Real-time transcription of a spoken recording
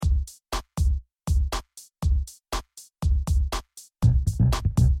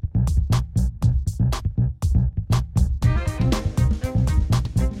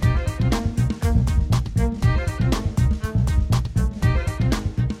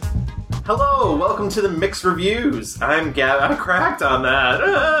Hello, welcome to the Mixed Reviews. I'm Gavin. I cracked on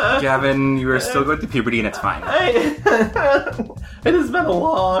that. Gavin, you are still going through puberty and it's fine. It has been a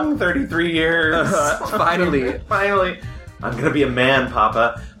long 33 years. Finally. I'm going to be a man,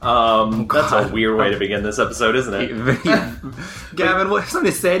 Papa. That's a weird way to begin this episode, isn't it? Gavin, what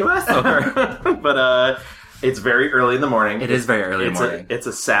something to say to us? But, it's very early in the morning. It is very early in the morning. It's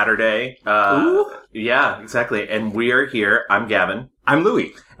a Saturday. Ooh. Yeah, exactly. And we are here. I'm Gavin. I'm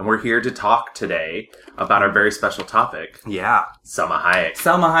Louie. And we're here to talk today about our very special topic. Yeah. Salma Hayek.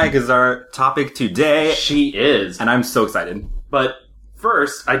 Salma Hayek is our topic today. She is. And I'm so excited. But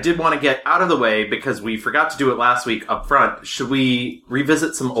first, I did want to get out of the way because we forgot to do it last week up front. Should we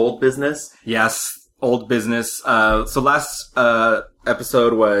revisit some old business? Yes, old business. So last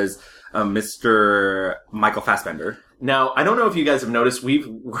episode was Mr. Michael Fassbender. Now, I don't know if you guys have noticed,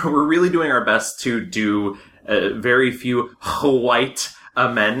 we're really doing our best to do very few white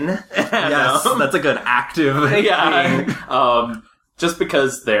men. Yes, that's a good active yeah. Just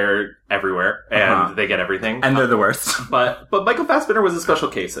because they're everywhere and they get everything. And they're the worst. But Michael Fassbender was a special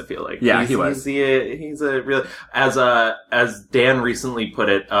case, I feel like. Yeah, he was. He's a real, as Dan recently put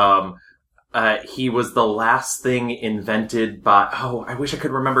it, he was the last thing invented by, I wish I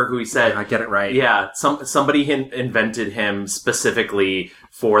could remember who he said. I get it right. Yeah, somebody invented him specifically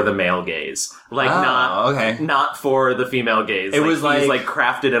for the male gaze. Not for the female gaze. It was he's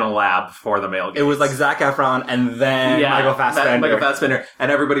crafted in a lab for the male gaze. It was like Zac Efron and then Michael Fassbender. Michael Fassbender.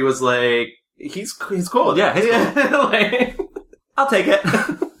 And everybody was like, he's cool. Yeah, he's cool. I'll take it.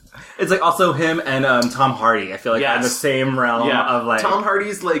 It's like also him and Tom Hardy. I feel like in the same realm of like... Tom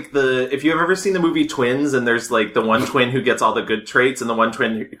Hardy's like if you've ever seen the movie Twins and there's like the one twin who gets all the good traits and the one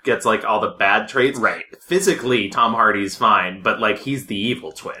twin who gets like all the bad traits. Right. Physically, Tom Hardy's fine, but like he's the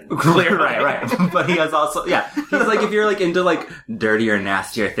evil twin. Clearly. right. But he has also, he's like if you're like into like dirtier,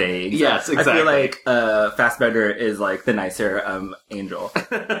 nastier things. Yes, exactly. I feel like Fassbender is like the nicer angel.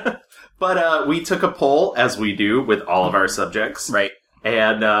 But we took a poll, as we do with all of our subjects. Right.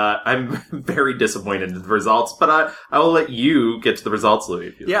 And I'm very disappointed in the results, but I will let you get to the results,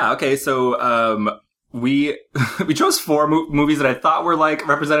 Louis. Yeah, okay, so we chose four movies that I thought were like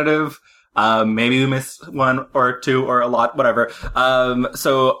representative. Maybe we missed one or two or a lot, whatever.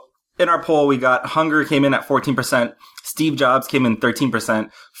 So in our poll, we got Hunger came in at 14%, Steve Jobs came in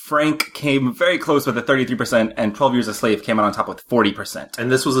 13%, Frank came very close with a 33%, and 12 Years a Slave came out on top with 40%. And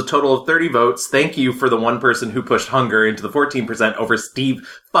this was a total of 30 votes. Thank you for the one person who pushed Hunger into the 14% over Steve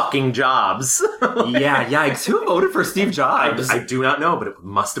fucking Jobs. Yeah. Who voted for Steve Jobs? I do not know, but it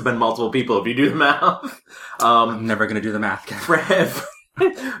must have been multiple people if you do the math. I'm never going to do the math.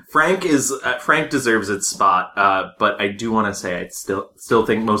 Frank deserves its spot, but I do want to say I still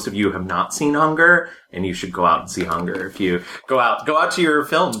think most of you have not seen Hunger, and you should go out and see Hunger. If you go out to your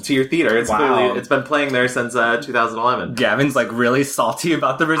theater. It's been playing there since 2011. Gavin's like really salty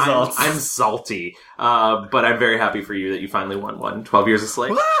about the results. I'm salty, but I'm very happy for you that you finally won one. 12 Years a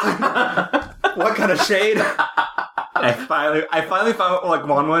Slave. What kind of shade? I finally found like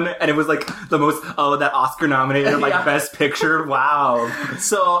one, and it was like the most that Oscar nominated Best Picture. Wow.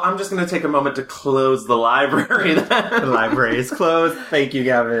 So I'm just going to take a moment to close the library. The library is closed. Thank you,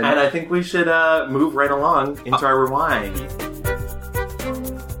 Gavin. And I think we should move right along into our rewind.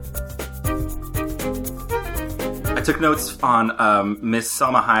 I took notes on Miss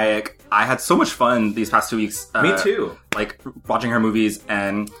Salma Hayek. I had so much fun these past 2 weeks. Me too. Like watching her movies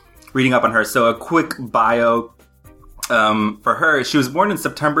and reading up on her. So a quick bio. For her, she was born in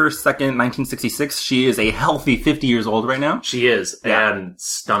September 2nd, 1966. She is a healthy 50 years old right now. She is, and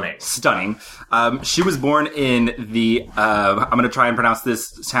stunning. She was born in the, I'm going to try and pronounce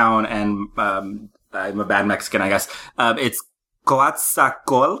this town, and I'm a bad Mexican, I guess. It's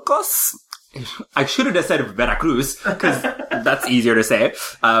Coatzacoalcos. I should have just said Veracruz, because that's easier to say.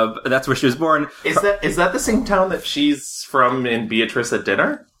 That's where she was born. Is that the same town that she's from in Beatrice at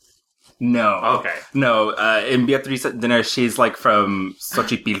Dinner? No. Okay. No, in Beatriz at Dinner, she's like from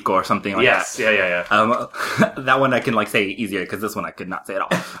Xochipilco or something like that. Yes, yeah. That one I can like say easier, because this one I could not say at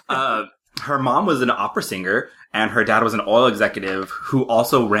all. Her mom was an opera singer, and her dad was an oil executive who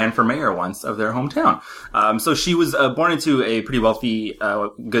also ran for mayor once of their hometown. So she was born into a pretty wealthy,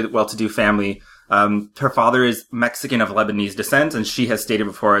 good, well-to-do family. Her father is Mexican of Lebanese descent, and she has stated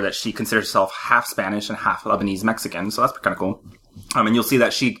before that she considers herself half Spanish and half Lebanese Mexican, so that's kind of cool. And you'll see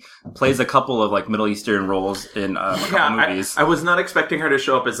that she plays a couple of like Middle Eastern roles in a couple movies. I was not expecting her to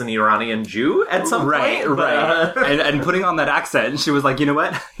show up as an Iranian Jew at some point. Right. And putting on that accent, she was like, you know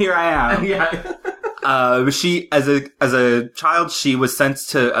what? Here I am. Yeah. She, as a child, she was sent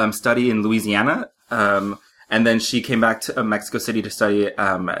to study in Louisiana. And then she came back to Mexico City to study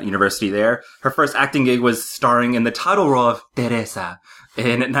at university there. Her first acting gig was starring in the title role of Teresa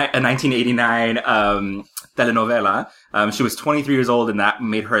in a 1989 telenovela. She was 23 years old, and that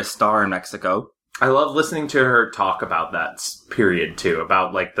made her a star in Mexico. I love listening to her talk about that period, too,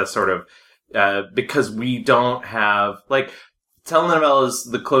 about, like, the sort of, because we don't have, like,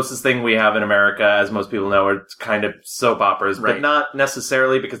 telenovelas, the closest thing we have in America, as most people know, are kind of soap operas, but not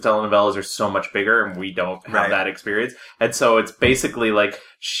necessarily, because telenovelas are so much bigger and we don't have that experience. And so it's basically like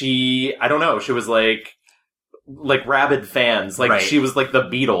I don't know, she was like rabid fans. Like she was like the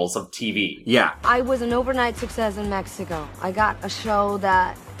Beatles of TV. Yeah. I was an overnight success in Mexico. I got a show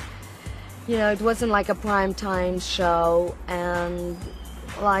that, it wasn't like a prime time show, and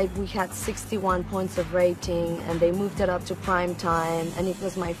like we had 61 points of rating, and they moved it up to prime time, and it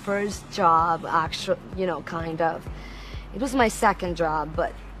was my first job, actually, kind of. It was my second job,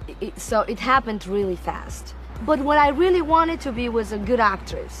 but so it happened really fast. But what I really wanted to be was a good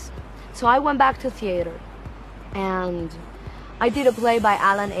actress. So I went back to theater, and I did a play by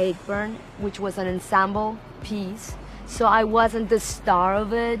Alan Ayckbourn, which was an ensemble piece. So I wasn't the star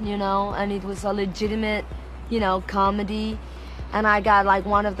of it, and it was a legitimate, comedy. And I got like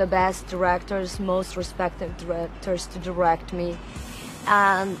one of the best directors, most respected directors to direct me.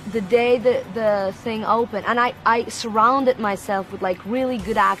 And the day the thing opened, and I surrounded myself with like really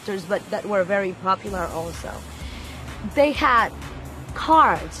good actors, but that were very popular also. They had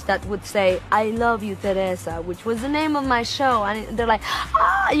cards that would say, "I love you, Teresa," which was the name of my show. And they're like,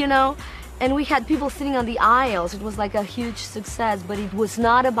 and we had people sitting on the aisles. It was like a huge success, but it was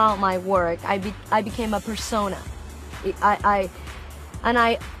not about my work. I became a persona. I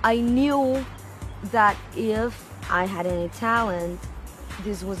knew that if I had any talent,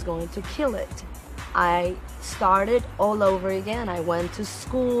 this was going to kill it. I started all over again. I went to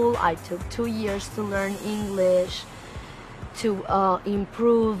school. I took 2 years to learn English, to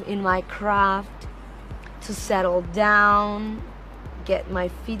improve in my craft, to settle down, get my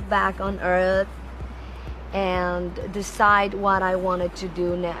feet back on earth, and decide what I wanted to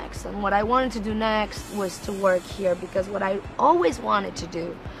do next. And what I wanted to do next was to work here, because what I always wanted to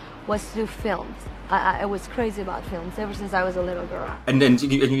do was to do films. I was crazy about films ever since I was a little girl. And then if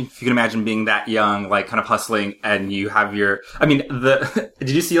you can imagine being that young, like kind of hustling, and you have did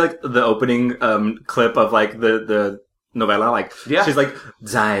you see like the opening clip of like the novela? Like, she's like,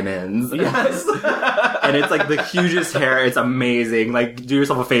 diamonds. Yes. And it's like the hugest hair. It's amazing. Like, do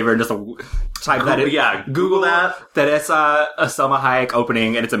yourself a favor and just type that in. Yeah, Google that. Teresa, Salma Hayek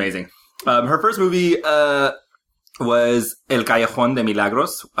opening, and it's amazing. Her first movie was El Callejón de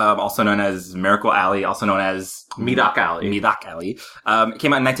Milagros, also known as Miracle Alley, also known as Medoc Alley. It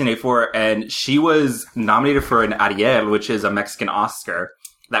came out in 1984, and she was nominated for an Ariel, which is a Mexican Oscar.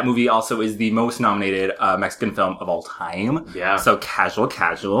 That movie also is the most nominated Mexican film of all time. Yeah. So casual.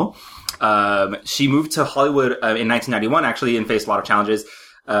 She moved to Hollywood in 1991, actually, and faced a lot of challenges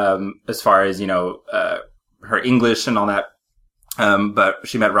as far as, her English and all that. But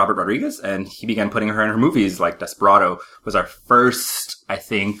she met Robert Rodriguez, and he began putting her in her movies, like Desperado was our first, I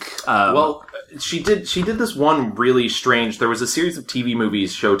think. She did this one really strange. There was a series of TV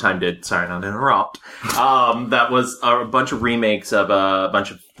movies Showtime did. Sorry, not to interrupt. That was a bunch of remakes of a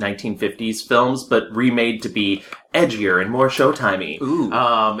bunch of 1950s films, but remade to be edgier and more Showtimey. Ooh.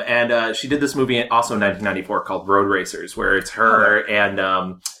 And she did this movie also in 1994 called Road Racers, where it's her and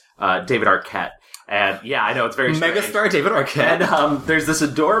David Arquette. And yeah, I know it's very strange. Megastar David Arquette. And there's this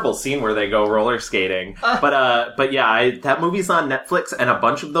adorable scene where they go roller skating. But yeah, that movie's on Netflix, and a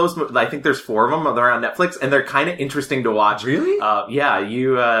bunch of those, I think there's 4 of them, they're on Netflix, and they're kind of interesting to watch. Really? Yeah,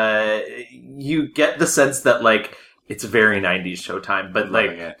 you get the sense that like it's very 90s Showtime, but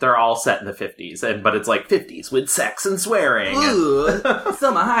like they're all set in the 50s, but it's like 50s with sex and swearing. Ooh,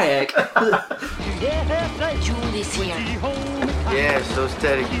 Salma Hayek. Julie's here. Yeah, so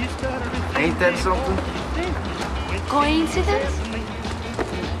steady. Ain't that something? Coincidence?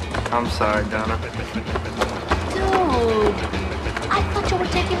 I'm sorry, Donna. Dude, I thought you were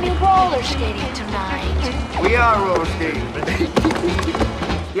taking me roller skating tonight. We are roller skating.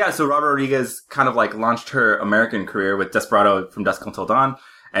 Yeah, so Robert Rodriguez kind of like launched her American career with Desperado from Dusk Until Dawn.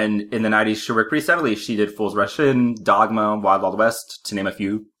 And in the 90s, she worked pretty steadily. She did Fools Rush In, Dogma, Wild Wild West, to name a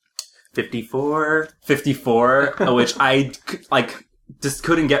few. 54, which I just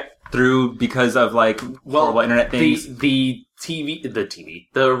couldn't get through because of like horrible internet things. The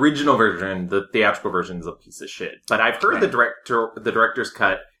original version, the theatrical version is a piece of shit. But I've heard the director's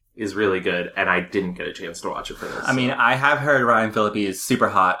cut is really good, and I didn't get a chance to watch it for this. I mean, I have heard Ryan Phillippe is super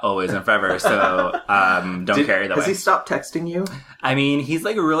hot, always and forever, so don't care either way. Has he stopped texting you? I mean, he's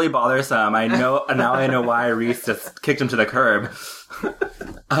like really bothersome. I know why Reese just kicked him to the curb.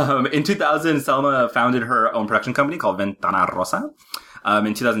 In 2000, Selma founded her own production company called Ventana Rosa.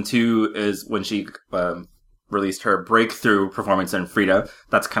 In 2002 is when she released her breakthrough performance in Frida.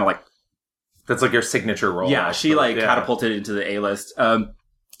 That's kind of like... That's like your signature role. Yeah, she catapulted into the A-list.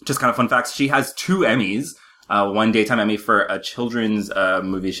 Just kind of fun facts. She has 2 Emmys. One Daytime Emmy for a children's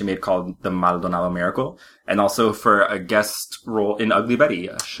movie she made called The Maldonado Miracle. And also for a guest role in Ugly Betty,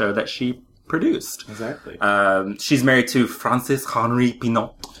 a show that she produced. Exactly. She's married to Francis Henri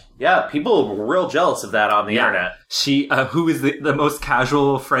Pinot. Yeah, people were real jealous of that on the internet. She, who is the most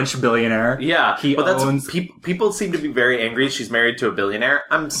casual French billionaire. Yeah, he owns... people seem to be very angry she's married to a billionaire.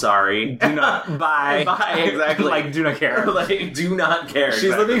 I'm sorry. Do not buy. Buy, exactly. Like, do not care. Like, do not care. She's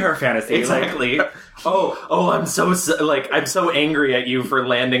living her fantasy. Exactly. Like, I'm so angry at you for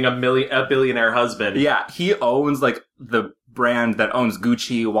landing a billionaire husband. Yeah, he owns, like, the brand that owns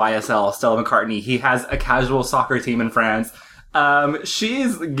Gucci, YSL, Stella McCartney. He has a casual soccer team in France.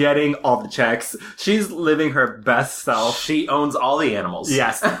 She's getting all the checks. She's living her best self. She owns all the animals.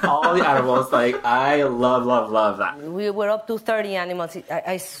 Yes, all the animals. Like, I love that. We were up to 30 animals.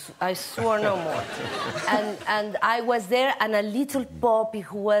 I swore no more. And I was there, and a little puppy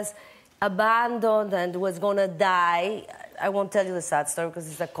who was abandoned and was going to die. I won't tell you the sad story because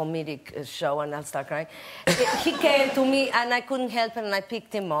it's a comedic show, and I'll start crying. He came to me, and I couldn't help it, and I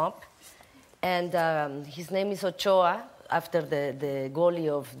picked him up. And his name is Ochoa, after the goalie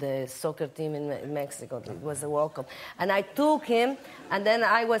of the soccer team in Mexico. It was a World Cup. And I took him, and then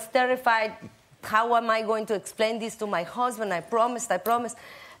I was terrified. How am I going to explain this to my husband? I promised.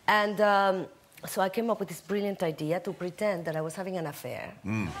 And so I came up with this brilliant idea to pretend that I was having an affair.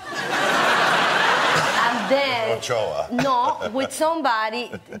 And then, Ochoa. no, with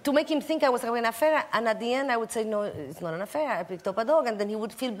somebody, to make him think I was having an affair. And at the end, I would say, no, it's not an affair. I picked up a dog, and then he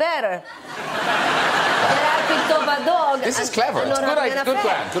would feel better. That I picked up a dog. This is clever. It's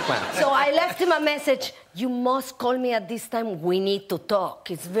good plan. So I left him a message. You must call me at this time. We need to talk.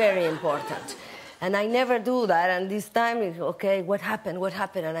 It's very important. And I never do that. And this time, okay, what happened?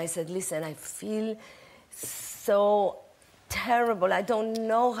 And I said, listen, I feel so terrible. I don't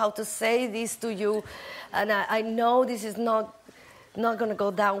know how to say this to you. And I know this is not going to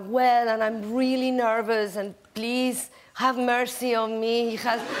go down well. And I'm really nervous. And please have mercy on me.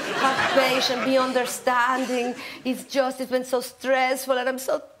 Have patience. Be understanding. It's been so stressful. And I'm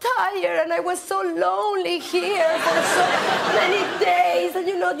so tired. And I was so lonely here for so many days. And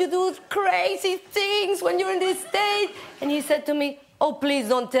you do crazy things when you're in this state. And he said to me, oh, please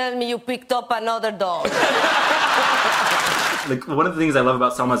don't tell me you picked up another dog. Like, one of the things I love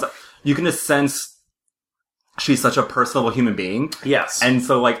about Selma is you can just sense she's such a personable human being. Yes. And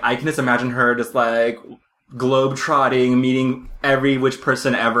so, like, I can just imagine her just, like, globe-trotting, meeting every which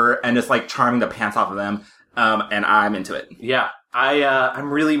person ever, and just, like, charming the pants off of them. And I'm into it. Yeah.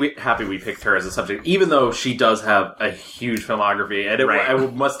 I'm really happy we picked her as a subject, even though she does have a huge filmography. And I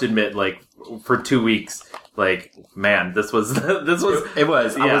must admit, like, for 2 weeks, like, man, this was... It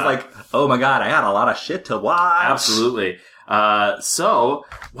was. Yeah. I was like, oh my god, I had a lot of shit to watch. Absolutely. So,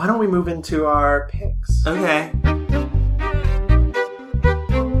 why don't we move into our picks? Okay.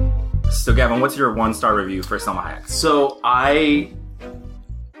 So, Gavin, what's your 1-star review for Salma Hayek? So,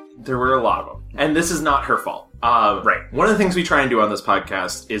 there were a lot of them. And this is not her fault. Right. One of the things we try and do on this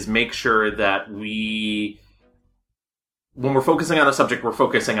podcast is make sure that when we're focusing on a subject, we're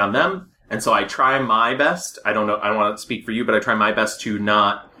focusing on them. And so I try my best. I don't want to speak for you, but I try my best to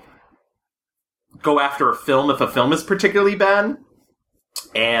not go after a film if a film is particularly bad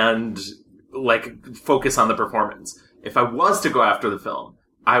and, like, focus on the performance. If I was to go after the film,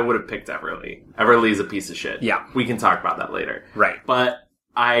 I would have picked Everly. Everly is a piece of shit. Yeah. We can talk about that later. Right. But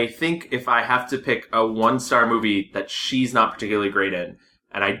I think if I have to pick a 1-star movie that she's not particularly great in,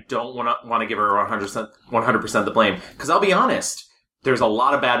 and I don't want to give her 100% the blame, because I'll be honest, there's a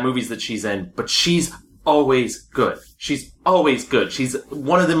lot of bad movies that she's in, but she's always good. She's always good. She's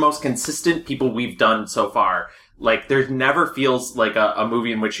one of the most consistent people we've done so far. Like, there never feels like a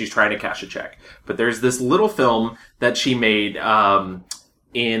movie in which she's trying to cash a check. But there's this little film that she made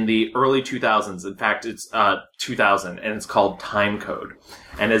in the early 2000s. In fact, it's 2000, and it's called Time Code.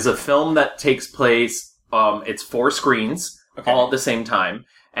 And it's a film that takes place, it's 4 screens, all at the same time,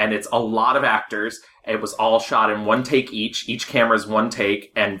 and it's a lot of actors. It was all shot in 1 take each. Each camera's 1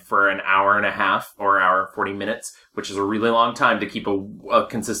 take, and for an hour and a half, or hour 40 minutes, which is a really long time to keep a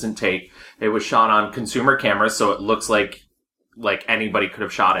consistent take. It was shot on consumer cameras, so it looks like like anybody could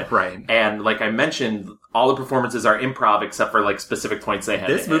have shot it. Right. And like I mentioned, all the performances are improv except for like specific points they had.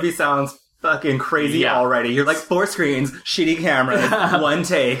 This movie sounds fucking crazy already. You're like 4 screens, shitty cameras, 1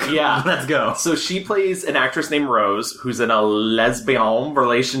 take. Yeah. Let's go. So she plays an actress named Rose, who's in a lesbian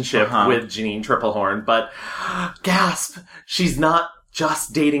relationship with Janine Triplehorn, but gasp, she's not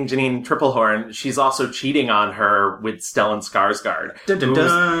just dating Janine Triplehorn, she's also cheating on her with Stellan Skarsgård, Dun, dun,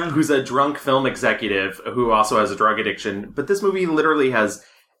 dun. who's a drunk film executive who also has a drug addiction. But this movie literally has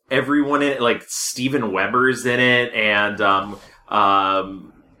everyone in it, like Steven Weber's in it, and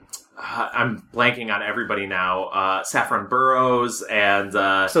I'm blanking on everybody now. Saffron Burrows and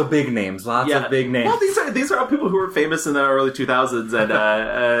so big names, lots of big names. Well, these are all people who were famous in the early 2000s,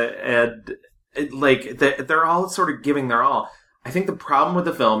 and like they're all sort of giving their all. I think the problem with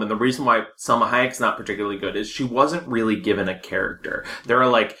the film, and the reason why Salma Hayek's not particularly good, is she wasn't really given a character. There are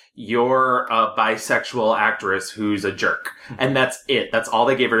like, you're a bisexual actress who's a jerk. And that's it. That's all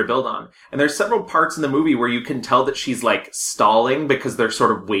they gave her to build on. And there's several parts in the movie where you can tell that she's like stalling because they're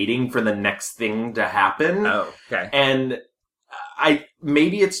sort of waiting for the next thing to happen. Oh, okay. And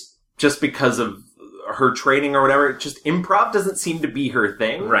maybe it's just because of her training or whatever. Just improv doesn't seem to be her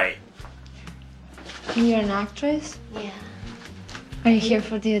thing. Right. You're an actress? Yeah. Are you here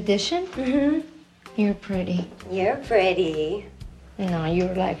for the audition? Mm-hmm. You're pretty. You're pretty. No,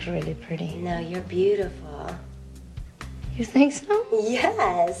 you're like really pretty. No, you're beautiful. You think so?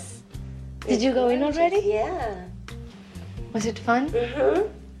 Yes. Did you go in already? Yeah. Was it fun? Mm-hmm.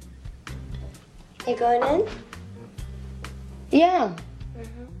 You going in? Yeah.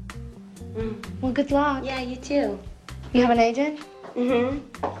 Mm. Well, good luck. Yeah, you too. You have an agent?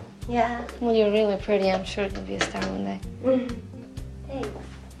 Mm-hmm. Yeah. Well, you're really pretty. I'm sure you'll be a star one day. Mm-hmm. Thanks.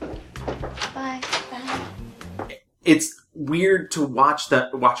 Bye. Bye. It's weird to watch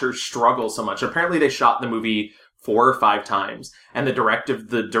her struggle so much. Apparently, they shot the movie 4 or 5 times, and the directive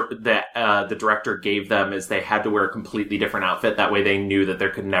the director gave them is they had to wear a completely different outfit. That way, they knew that there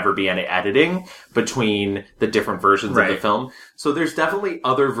could never be any editing between the different versions of the film. So there's definitely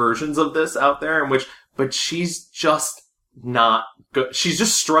other versions of this out there but she's just not good. She's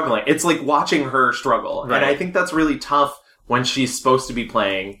just struggling. It's like watching her struggle, and I think that's really tough when she's supposed to be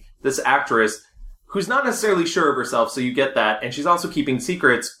playing this actress who's not necessarily sure of herself, so you get that, and she's also keeping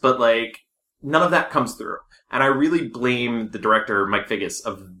secrets, but like none of that comes through. And I really blame the director, Mike Figgis,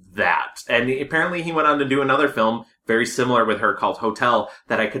 of that. And apparently he went on to do another film very similar with her called Hotel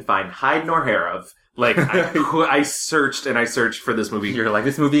that I could find hide nor hair of. Like, I searched and I searched for this movie. You're like,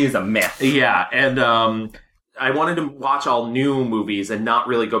 this movie is a myth. Yeah, and I wanted to watch all new movies and not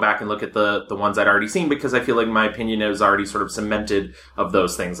really go back and look at the ones I'd already seen, because I feel like my opinion is already sort of cemented of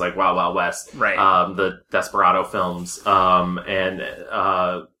those things like Wild Wild West, the Desperado films, and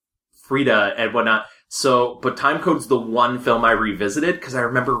Frida and whatnot. So, but Time Code's the one film I revisited because I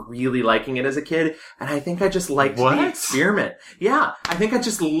remember really liking it as a kid, and I think I just liked the experiment. Yeah, I think I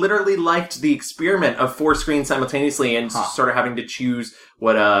just literally liked the experiment of 4 screens simultaneously and sort of having to choose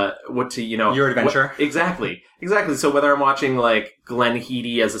what to, your adventure. Exactly. So whether I'm watching like Glenn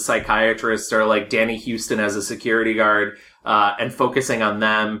Heady as a psychiatrist or like Danny Houston as a security guard, and focusing on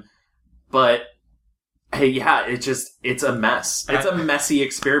them, but hey, yeah, it's a mess. It's a messy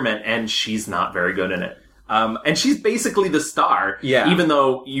experiment, and she's not very good in it. And she's basically the star. Yeah. Even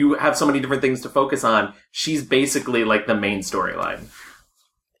though you have so many different things to focus on, she's basically like the main storyline.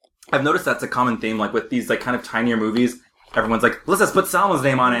 I've noticed that's a common theme, like with these like kind of tinier movies. Everyone's like, let's just put Salma's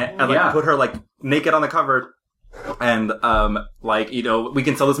name on it and like put her like naked on the cover. And, we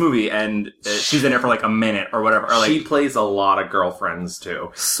can sell this movie, and she's in it for like a minute or whatever. Or, like, she plays a lot of girlfriends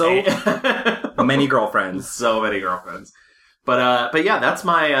too. So many girlfriends. So many girlfriends. But yeah, that's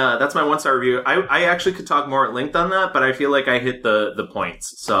my 1-star review. I actually could talk more at length on that, but I feel like I hit the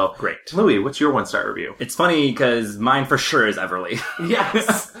points. So great. Louis, what's your 1-star review? It's funny because mine for sure is Everly.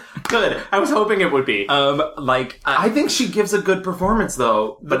 Yes. Good. I was hoping it would be. I think she gives a good performance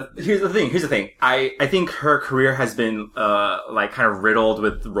though. But here's the thing. I think her career has been, kind of riddled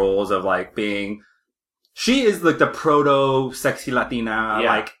with roles of like being, she is like the proto sexy Latina,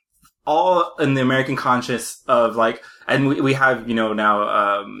 like all in the American conscious of like, and we have,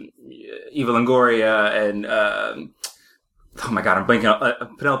 now, Eva Longoria and, oh my God, I'm blanking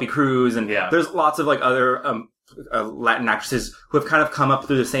out, Penelope Cruz, and there's lots of like other, Latin actresses who have kind of come up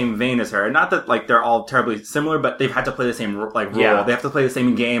through the same vein as her. And not that like they're all terribly similar, but they've had to play the same like role. Yeah. They have to play the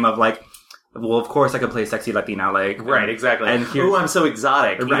same game of like, well, of course I could play sexy Latina, like right, exactly. And I'm so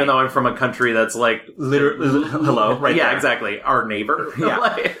exotic, even though I'm from a country that's like literally hello, right? Yeah, there. Exactly. Our neighbor.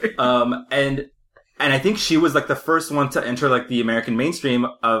 Yeah. And I think she was like the first one to enter like the American mainstream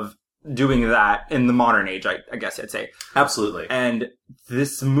of doing that in the modern age, I guess I'd say. Absolutely. And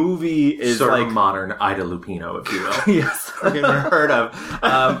this movie is sort like of modern Ida Lupino, if you will. yes, I've never heard of.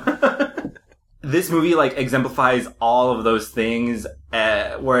 This movie like exemplifies all of those things,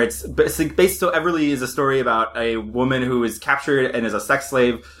 where it's based. So Everly is a story about a woman who is captured and is a sex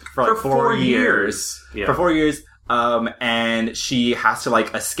slave for like 4 years. Yeah. For 4 years, and she has to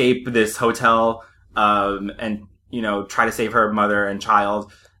like escape this hotel, and try to save her mother and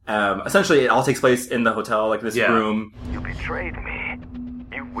child. Essentially, it all takes place in the hotel, like this room. You betrayed me.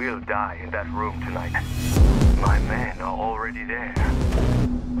 You will die in that room tonight. My men are already there.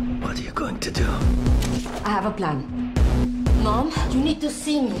 What are you going to do? I have a plan. Mom, you need to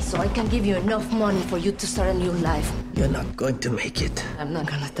see me so I can give you enough money for you to start a new life. You're not going to make it. I'm not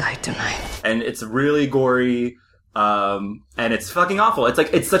gonna die tonight. And it's really gory, and it's fucking awful.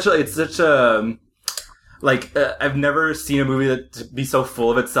 It's such a I've never seen a movie that be so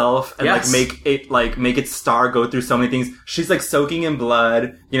full of itself and make its star go through so many things. She's like soaking in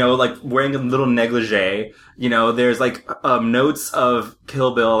blood, like wearing a little negligee. There's like notes of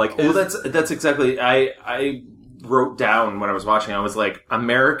Kill Bill. Like, that's exactly. I wrote down when I was watching. I was like,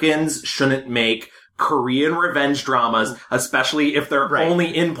 Americans shouldn't make Korean revenge dramas, especially if their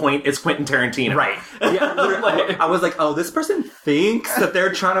only endpoint is Quentin Tarantino. Right. Yeah. I was like, oh, this person thinks that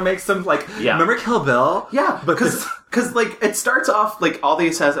they're trying to make some, remember Kill Bill? Yeah. Because, it starts off, all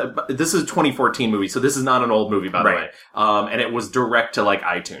these this is a 2014 movie, so this is not an old movie, by the way. And it was direct to,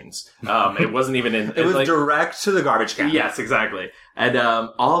 iTunes. It wasn't even in... It was direct to the garbage can. Yes, exactly. And,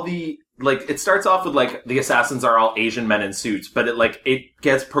 all the... it starts off with, the assassins are all Asian men in suits, but it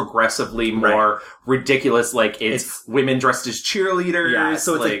gets progressively more ridiculous. It's women dressed as cheerleaders. Yeah,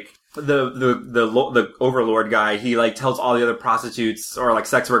 so it's the overlord guy, he, tells all the other prostitutes or,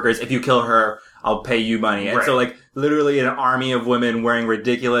 sex workers, if you kill her, I'll pay you money. And so, literally an army of women wearing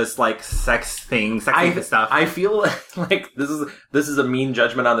ridiculous, sex things, sexy stuff. I feel like this is a mean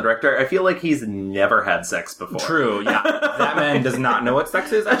judgment on the director. I feel like he's never had sex before. True, yeah. That man does not know what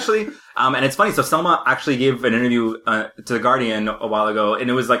sex is, actually. And it's funny, so Selma actually gave an interview to The Guardian a while ago, and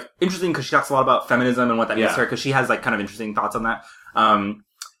it was, interesting because she talks a lot about feminism and what that means to her, because she has, kind of interesting thoughts on that.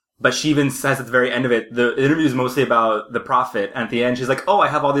 But she even says at the very end of it, the interview is mostly about the Prophet. And at the end, she's like, oh, I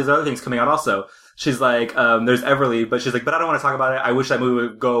have all these other things coming out also. She's like, there's Everly, but she's like, but I don't want to talk about it. I wish that movie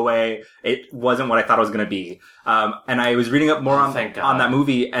would go away. It wasn't what I thought it was going to be. And I was reading up more on that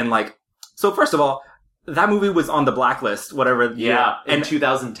movie, and so first of all, that movie was on the blacklist, whatever. Yeah, in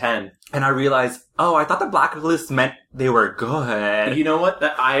 2010. And I realized, I thought the blacklist meant they were good. You know what?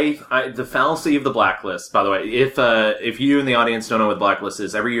 The fallacy of the blacklist, by the way, if you in the audience don't know what the blacklist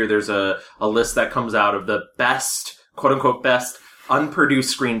is, every year there's a list that comes out of the best, quote unquote, best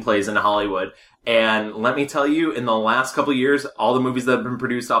unproduced screenplays in Hollywood. And let me tell you, in the last couple of years, all the movies that have been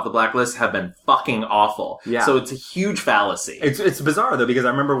produced off the blacklist have been fucking awful. Yeah. So it's a huge fallacy. It's bizarre though, because I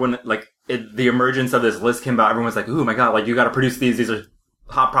remember when the emergence of this list came out, everyone was like, "Ooh my god, you got to produce these. These are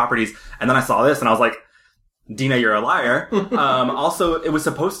hot properties." And then I saw this, and I was like, "Dina, you're a liar." Also, it was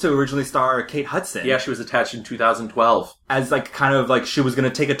supposed to originally star Kate Hudson. Yeah, she was attached in 2012 as she was going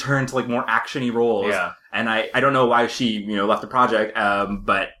to take a turn to more action-y roles. Yeah, and I don't know why she left the project,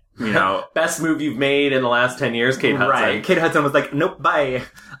 but. Best move you've made in the last 10 years, Kate Hudson. Right. Kate Hudson was like, nope, bye.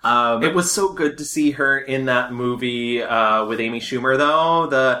 It was so good to see her in that movie with Amy Schumer, though.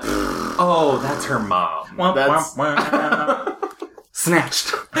 That's her mom.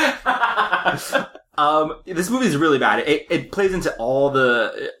 Snatched. This movie is really bad. It plays into all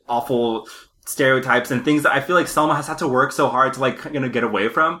the awful stereotypes and things that I feel like Selma has had to work so hard to get away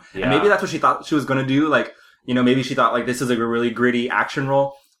from. Yeah. And maybe that's what she thought she was going to do. Maybe she thought this is a really gritty action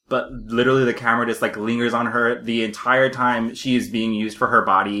role. But literally the camera just lingers on her the entire time she is being used for her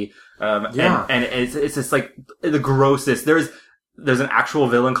body. And it's just the grossest. There's an actual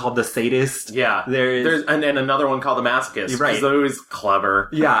villain called the Sadist. Yeah. There's and another one called the Masochist. Right. Because those clever.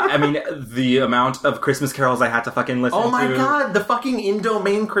 Yeah. I mean, the amount of Christmas carols I had to fucking listen to. Oh my god, the fucking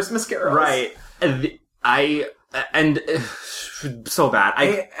Indo-Main Christmas carols. Right. So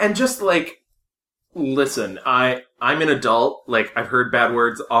bad. Listen, I'm an adult. I've heard bad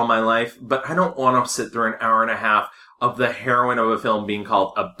words all my life, but I don't want to sit through an hour and a half of the heroine of a film being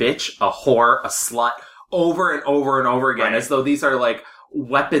called a bitch, a whore, a slut, over and over and over again, as though these are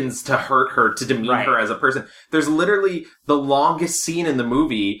weapons to hurt her, to demean her as a person. There's literally the longest scene in the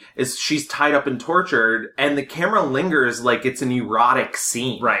movie is she's tied up and tortured, and the camera lingers like it's an erotic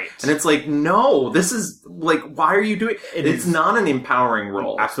scene. Right. And it's no, this is, why are you doing it? It's not an empowering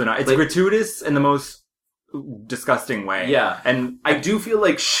role. Absolutely not. It's gratuitous in the most disgusting way. Yeah. And I do feel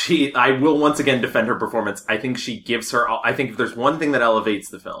like I will once again defend her performance. I think she gives her, I think if there's one thing that elevates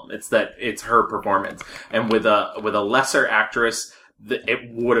the film, it's that it's her performance. And with a lesser actress, it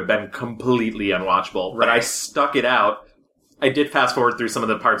would have been completely unwatchable. But I stuck it out. I did fast forward through some of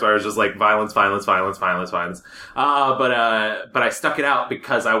the parts where I was just like, violence, violence, violence, violence, violence. But I stuck it out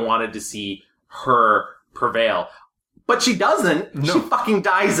because I wanted to see her prevail. But she doesn't. No. She fucking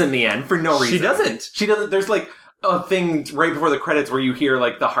dies in the end for no reason. She doesn't. There's like a thing right before the credits where you hear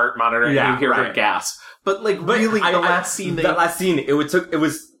like the heart monitor and you hear her gasp. But like really, the last scene, it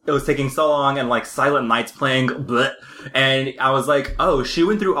was taking so long and like Silent Night's playing, bleh, and I was like, oh, she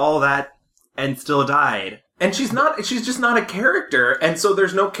went through all that and still died. And she's just not a character, and so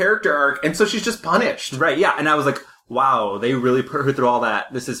there's no character arc, and so she's just punished. Right, yeah, and I was like, wow, they really put her through all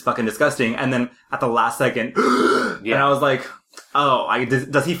that. This is fucking disgusting. And then at the last second, and I was like, oh,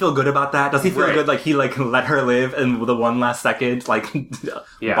 does he feel good about that? Does he feel good like he like let her live in the one last second? Like,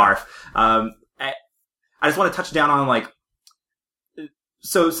 barf. I just want to touch down on like,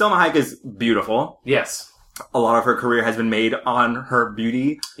 so Salma Hayek is beautiful. Yes. A lot of her career has been made on her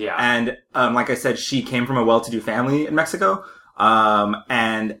beauty. Yeah. And, like I said, she came from a well-to-do family in Mexico.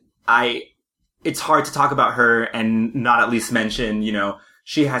 It's hard to talk about her and not at least mention, you know,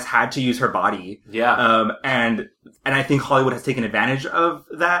 she has had to use her body. Yeah. And I think Hollywood has taken advantage of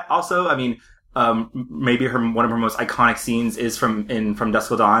that also. I mean, maybe one of her most iconic scenes is from Dusk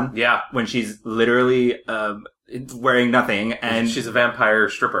Till Dawn. Yeah. When she's literally, wearing nothing and she's a vampire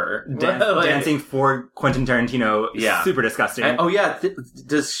stripper dancing for Quentin Tarantino. Yeah. Super disgusting. And,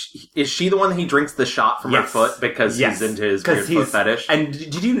 is she the one that he drinks the shot from her foot because he's into his weird foot fetish? And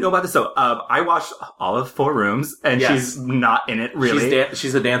did you know about this? So, I watched all of 4 Rooms and she's not in it really.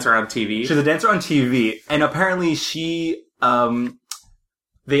 She's a dancer on TV. She's a dancer on TV. And apparently she,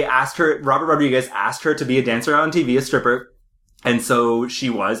 they asked her, Robert Rodriguez asked her to be a dancer on TV, a stripper. And so she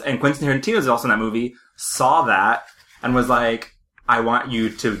was. And Quentin Tarantino is also in that movie, saw that, and was like, I want you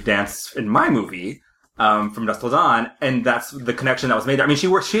to dance in my movie, from Dusk Till Dawn. And that's the connection that was made there. I mean, she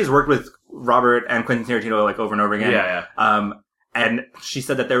has worked with Robert and Quentin Tarantino like over and over again. Yeah. And she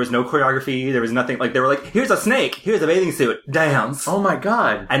said that there was no choreography, there was nothing, like, they were like, here's a snake, here's a bathing suit, dance. Oh my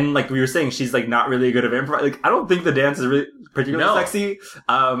god. And like we were saying, she's like not really good at improv. Like, I don't think the dance is really particularly sexy.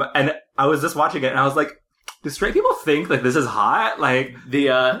 And I was just watching it and I was like, do straight people think like this is hot? Like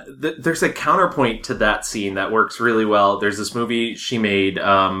there's a counterpoint to that scene that works really well. There's this movie she made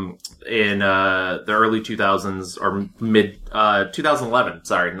in the early 2000s or mid 2011.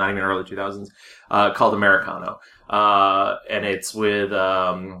 Sorry, not even early 2000s. Called Americano. And it's with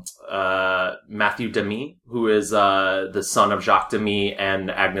Matthew Demy, who is the son of Jacques Demy and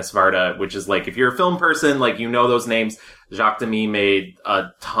Agnes Varda, which is like, if you're a film person, like, you know those names. Jacques Demy made a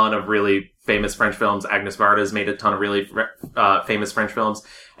ton of really famous French films. Agnes Varda has made a ton of really famous French films.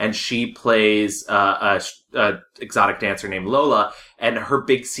 And she plays a exotic dancer named Lola. And her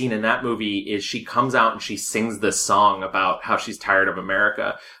big scene in that movie is she comes out and she sings this song about how she's tired of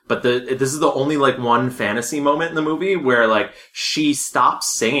America. But this is the only like one fantasy moment in the movie where like she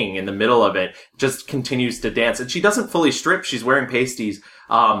stops singing in the middle of it, just continues to dance. And she doesn't fully strip. She's wearing pasties.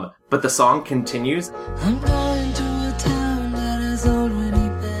 But the song continues. I'm going to a town that has already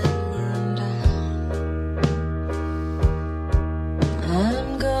been burned down.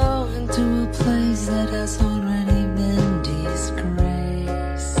 I'm going to a place that has already been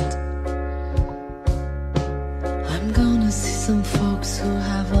disgraced. I'm gonna see some folks who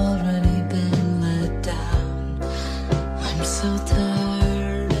have already been let down. I'm so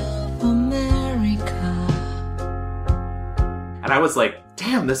tired of America. And I was like,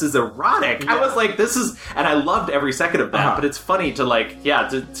 damn, this is erotic. Yeah. I was like, and I loved every second of that, but it's funny to like,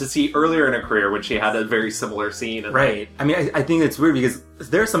 to see earlier in her career when she had a very similar scene. And right. I mean, I think it's weird because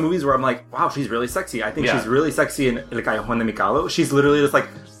there are some movies where I'm like, wow, she's really sexy. I think she's really sexy in like Juan de Micalo. She's literally just like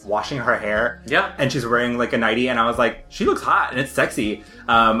washing her hair. Yeah. And she's wearing like a nightie and I was like, she looks hot and it's sexy.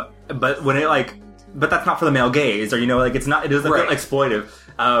 But when it like, but that's not for the male gaze or, you know, like it doesn't feel exploitive.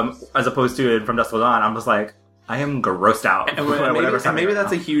 As opposed to From Dusk Till Dawn, I'm just like, I am grossed out. And maybe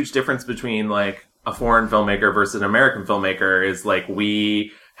that's a huge difference between like a foreign filmmaker versus an American filmmaker is like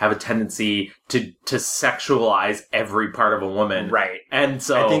we have a tendency to sexualize every part of a woman. Right. And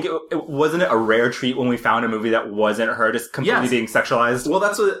so I think it wasn't a rare treat when we found a movie that wasn't her just completely being sexualized. Well,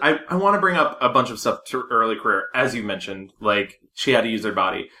 that's what I want to bring up a bunch of stuff to early career. As you mentioned, like she had to use her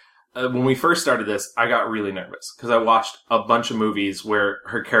body. when we first started this, I got really nervous because I watched a bunch of movies where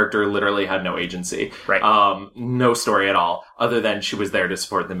her character literally had no agency. Right. No story at all, other than she was there to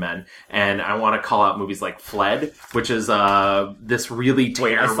support the men. And I want to call out movies like Fled, which is this really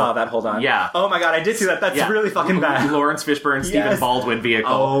terrible... Wait, I saw that. Hold on. Yeah. Oh my god, I did see that. That's really fucking bad. Lawrence Fishburne, Stephen Baldwin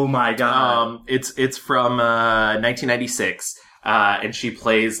vehicle. Oh my god. It's from 1996. And she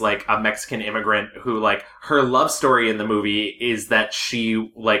plays, like, a Mexican immigrant who, like, her love story in the movie is that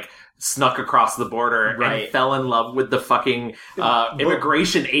she, like, snuck across the border and fell in love with the fucking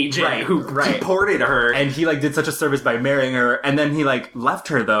immigration agent who deported her. And he, like, did such a service by marrying her, and then he, like, left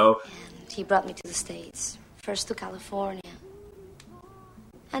her, though. And he brought me to the States. First to California.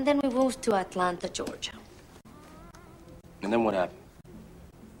 And then we moved to Atlanta, Georgia. And then what happened?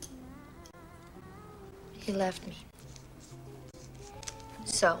 He left me.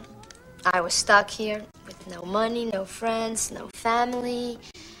 So, I was stuck here with no money, no friends, no family,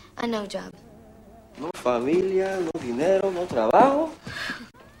 and no job. No familia, no dinero, no trabajo.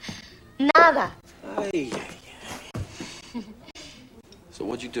 Nada. Ay. So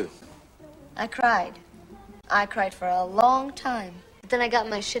what'd you do? I cried. I cried for a long time. But then I got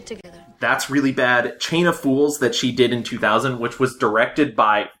my shit together. That's Really Bad. Chain of Fools that she did in 2000, which was directed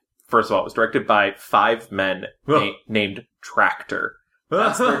by, first of all, it was directed by 5 men named Tractor.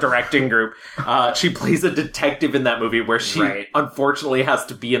 That's their directing group. She plays a detective in that movie where she unfortunately has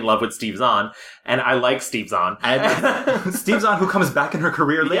to be in love with Steve Zahn. And I like Steve Zahn. And Steve Zahn, who comes back in her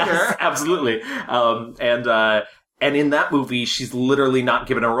career later. Yes, absolutely. And in that movie, she's literally not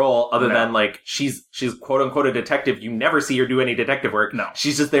given a role other than, like, she's quote unquote a detective. You never see her do any detective work. No.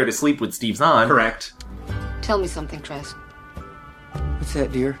 She's just there to sleep with Steve Zahn. Correct. Tell me something, Tres. What's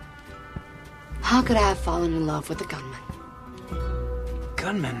that, dear? How could I have fallen in love with a gunman?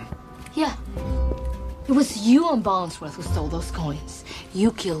 Gunman? Yeah. It was you and Barnsworth who stole those coins.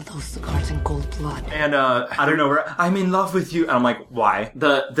 You killed those cigars in cold blood. And, I don't know, I'm in love with you. And I'm like, why?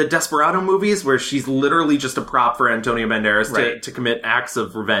 The Desperado movies where she's literally just a prop for Antonio Banderas to commit acts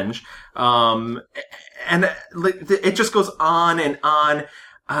of revenge. And like, it just goes on and on.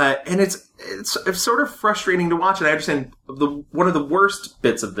 And it's sort of frustrating to watch. And I understand one of the worst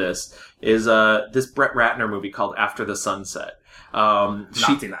bits of this is, this Brett Ratner movie called After the Sunset. Not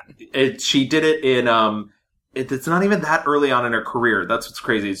seen that. She did it in, it's not even that early on in her career. That's what's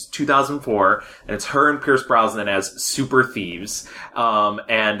crazy. It's 2004, and it's her and Pierce Brosnan as super thieves.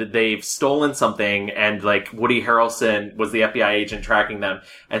 And they've stolen something, and, like, Woody Harrelson was the FBI agent tracking them.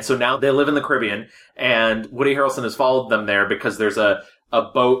 And so now they live in the Caribbean, and Woody Harrelson has followed them there because there's a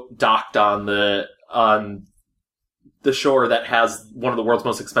boat docked on the shore that has one of the world's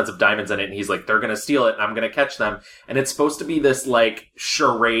most expensive diamonds in it, and he's like, they're gonna steal it, and I'm gonna catch them. And it's supposed to be this, like,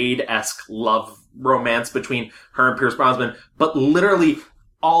 charade-esque love romance between her and Pierce Brosnan, but literally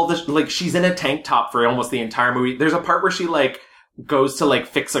all this, like, she's in a tank top for almost the entire movie. There's a part where she, like, goes to, like,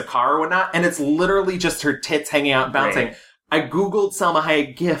 fix a car or whatnot, and it's literally just her tits hanging out and bouncing. Right. I googled Salma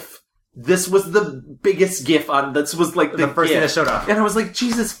Hayek GIF. This was the biggest GIF on, this was like the first thing that showed up. And I was like,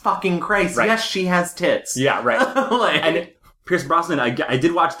 Jesus fucking Christ. Right. Yes, she has tits. Yeah, right. Like, and Pierce Brosnan, I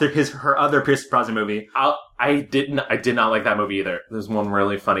did watch her other Pierce Brosnan movie. I did not like that movie either. There's one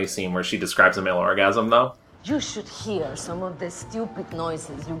really funny scene where she describes a male orgasm, though. You should hear some of the stupid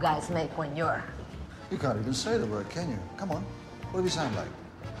noises you guys make when you're... You can't even say the word, can you? Come on. What do we sound like?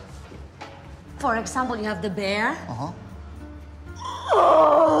 For example, you have the bear. Uh-huh. I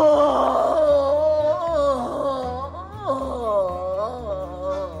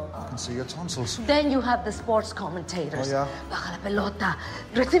can see your tonsils. Then you have the sports commentators. Oh, yeah? Baja la pelota.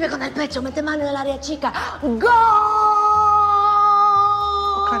 Recibe con el pecho. Mete mano en el área chica. Go!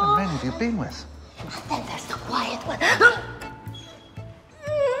 What kind of men have you been with? Then there's the quiet one.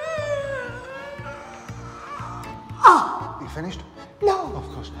 Oh! You finished? No. Of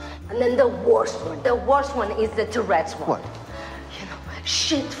course. And then the worst one. The worst one is the Tourette's one. What? You know,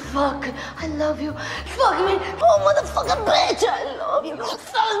 shit, fuck, I love you. Fuck me. Oh, motherfucking bitch, I love you.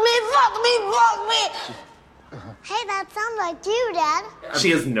 Fuck me. Hey, that sounds like you, Dad. She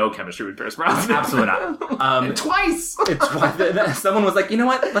has no chemistry with Pierce Brosnan. Absolutely not. Twice! Someone was like, you know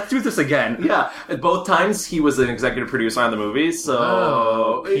what? Let's do this again. Yeah. Both times he was an executive producer on the movie, so...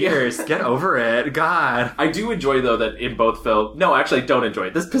 Oh, Pierce, get over it. God. I do enjoy, though, that in both films... No, actually, I don't enjoy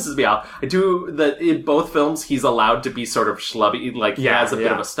it. This pisses me off. I do that in both films, he's allowed to be sort of schlubby. Like, he has a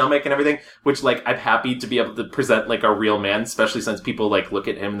bit of a stomach and everything, which, like, I'm happy to be able to present, like, a real man, especially since people, like, look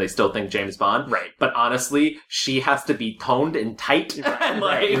at him and they still think James Bond. Right. But honestly, she has to be toned and tight. And,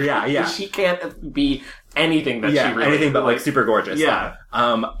 like, yeah. She can't be anything that she really anything but, like, super gorgeous. Yeah.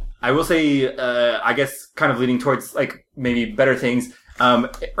 I will say, I guess, kind of leading towards, like, maybe better things.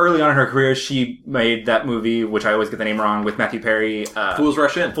 Early on in her career, she made that movie, which I always get the name wrong, with Matthew Perry. Fools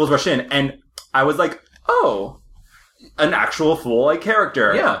Rush In. Fools Rush In. And I was like, oh, an actual fool like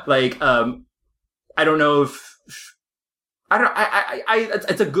character. Yeah. Like, I don't know if...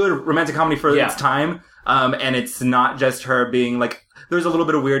 it's a good romantic comedy for its time. And it's not just her being like... There's a little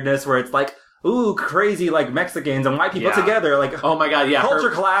bit of weirdness where it's like, ooh, crazy, like, Mexicans and white people together. Like, oh my god, yeah. Culture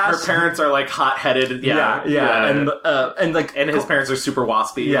clash. Her parents are, like, hot-headed. Yeah. And like... And his parents are super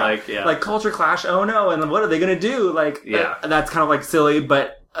waspy. Yeah. Like, culture clash, oh no, and what are they gonna do? Like, that's kind of, like, silly,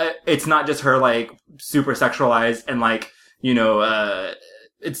 but it's not just her, like, super sexualized and, like, you know,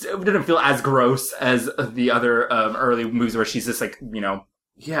 it didn't feel as gross as the other early movies where she's just, like, you know,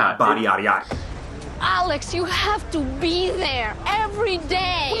 body, yada, yada. Alex, you have to be there every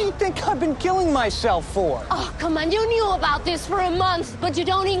day. What do you think I've been killing myself for? Oh, come on. You knew about this for a month, but you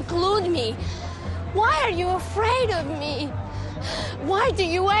don't include me. Why are you afraid of me? Why do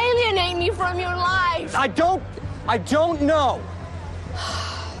you alienate me from your life? I don't know.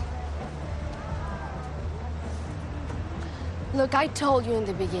 Look, I told you in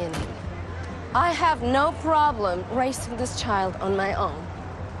the beginning. I have no problem raising this child on my own.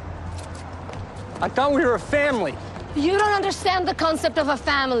 I thought we were a family. You don't understand the concept of a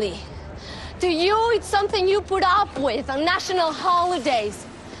family. To you, it's something you put up with on national holidays.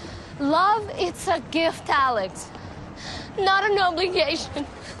 Love, it's a gift, Alex. Not an obligation.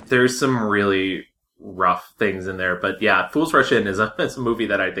 There's some really rough things in there, but yeah, Fools Rush In is a movie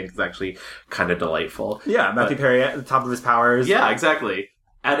that I think is actually kind of delightful. Yeah, Matthew Perry at the top of his powers. Yeah, exactly.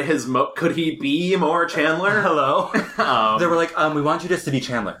 At his could he be more Chandler? Hello. They were like, we want you just to be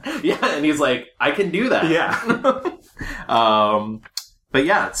Chandler. Yeah, and he's like, I can do that. Yeah. But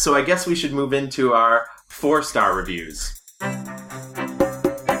yeah, so I guess we should move into our 4-star reviews.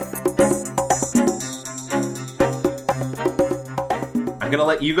 I'm gonna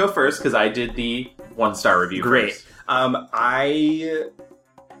let you go first because I did the 1-star review. Great. First.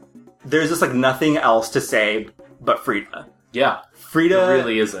 There's just like nothing else to say but Frida. Yeah. Frida it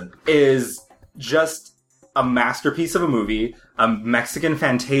really isn't. Is just a masterpiece of a movie, a Mexican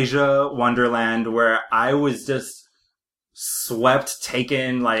Fantasia Wonderland where I was just swept,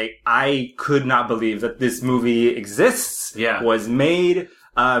 taken, like I could not believe that this movie exists, was made.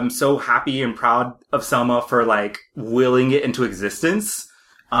 I'm so happy and proud of Selma for like willing it into existence.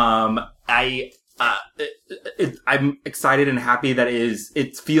 I'm excited and happy that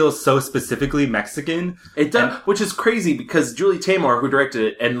it feels so specifically Mexican. It does, which is crazy because Julie Taymor, who directed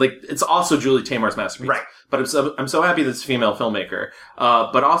it, and like it's also Julie Taymor's masterpiece, right? But I'm so happy that it's a female filmmaker.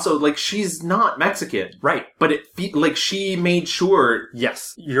 But also like she's not Mexican, right? But like she made sure.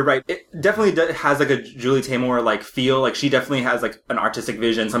 Yes, you're right. It definitely has like a Julie Taymor like feel. Like she definitely has like an artistic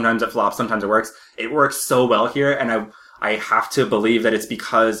vision. Sometimes it flops, sometimes it works. It works so well here, and I have to believe that it's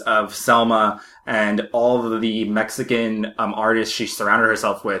because of Selma and all of the Mexican artists she surrounded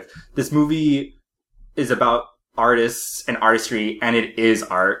herself with. This movie is about artists and artistry, and it is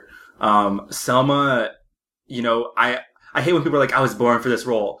art. Selma, you know, I hate when people are like, I was born for this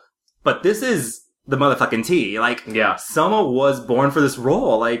role. But this is the motherfucking tea. Like, Selma was born for this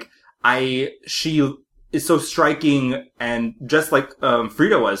role. Like, she is so striking, and just like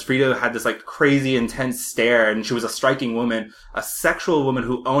Frida was. Frida had this like crazy intense stare, and she was a striking woman, a sexual woman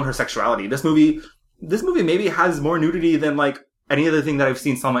who owned her sexuality. This movie maybe has more nudity than like any other thing that I've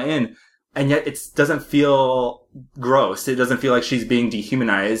seen Selma in, and yet it doesn't feel gross. It doesn't feel like she's being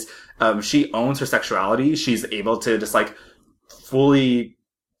dehumanized. She owns her sexuality. She's able to just like fully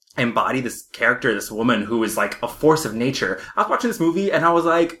embody this character, this woman who is like a force of nature. I was watching this movie and I was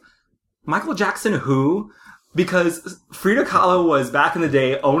like, Michael Jackson who? Because Frida Kahlo was back in the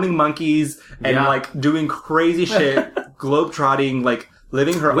day owning monkeys and like doing crazy shit, globetrotting, like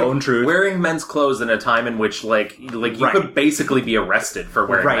living her own truth. Wearing men's clothes in a time in which like you could basically be arrested for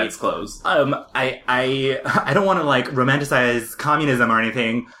wearing men's clothes. I don't want to like romanticize communism or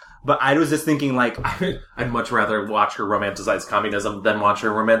anything, but I was just thinking like I'd much rather watch her romanticize communism than watch her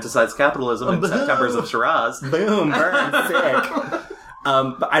romanticize capitalism in September's of Shiraz. Boom, burn, sick.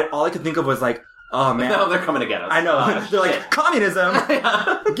 But all I could think of was like, oh man. No, they're coming to get us. I know. They're like, communism!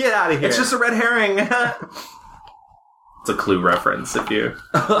 Get out of here. It's just a red herring. It's a Clue reference, if you...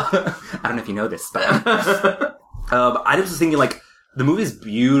 I don't know if you know this, but... I was just thinking, like, the movie's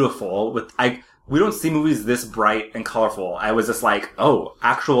beautiful. We don't see movies this bright and colorful. I was just like, oh,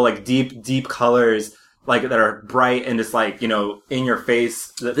 actual, like, deep colors, like, that are bright and just, like, you know, in your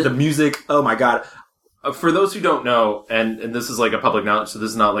face. The music, oh my god. For those who don't know, and this is like a public knowledge, so this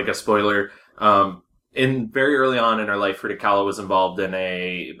is not like a spoiler, in very early on in her life, Frida Kahlo was involved in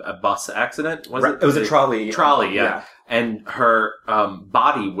a bus accident. It was a trolley. Trolley, yeah. and her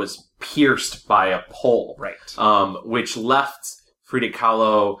body was pierced by a pole, right? Which left Frida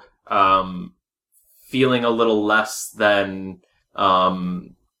Kahlo feeling a little less than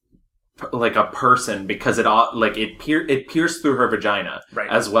like a person, because it pierced through her vagina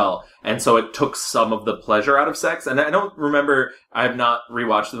as well, and so it took some of the pleasure out of sex. And I don't remember, I have not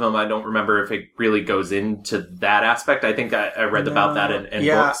rewatched the film, I don't remember if it really goes into that aspect. I think I read about that in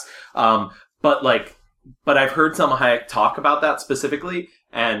books. But I've heard Salma Hayek talk about that specifically,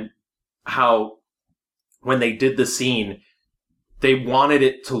 and how when they did the scene, they wanted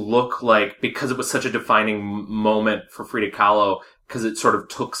it to look like, because it was such a defining moment for Frida Kahlo, because it sort of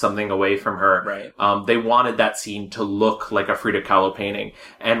took something away from her. Right. They wanted that scene to look like a Frida Kahlo painting.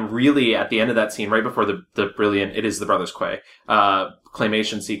 And really, at the end of that scene, right before the brilliant, it is the Brothers Quay,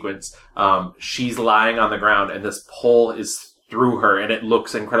 claymation sequence, she's lying on the ground and this pole is through her and it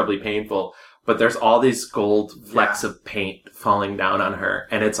looks incredibly painful. But there's all these gold flecks of paint falling down on her.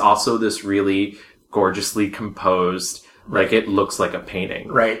 And it's also this really gorgeously composed, like it looks like a painting.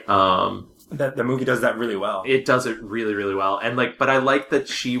 Right. The movie does that really well. It does it really, really well. And but I like that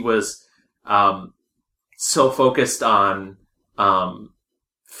she was, so focused on,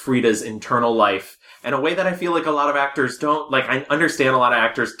 Frida's internal life in a way that I feel like a lot of actors don't. Like, I understand a lot of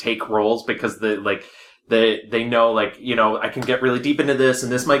actors take roles because they know, like, you know, I can get really deep into this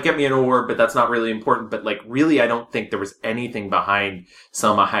and this might get me an award, but that's not really important. But like, really, I don't think there was anything behind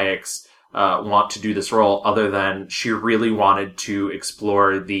Salma Hayek's want to do this role other than she really wanted to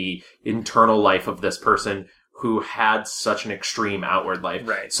explore the internal life of this person who had such an extreme outward life.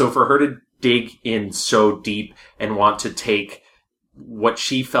 Right. So for her to dig in so deep and want to take what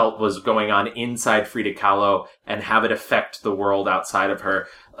she felt was going on inside Frida Kahlo and have it affect the world outside of her,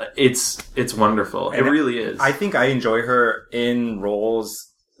 it's wonderful. It really is. I think I enjoy her in roles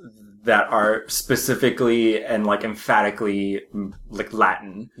that are specifically and like emphatically like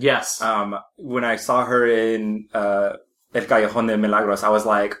Latin. Yes. When I saw her in El Callejón de Milagros, I was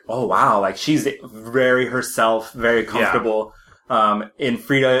like, oh wow, like she's very herself, very comfortable. Yeah. In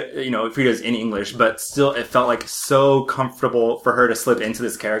Frida, you know, Frida's in English, but still it felt like so comfortable for her to slip into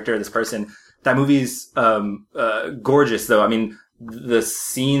this character, this person. That movie's gorgeous though. I mean, the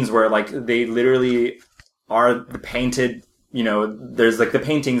scenes where like they literally are the painted, you know, there's like the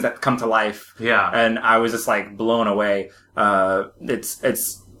paintings that come to life. Yeah. And I was just like blown away.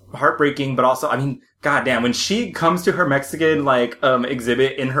 It's heartbreaking, but also, I mean, goddamn, when she comes to her Mexican, like,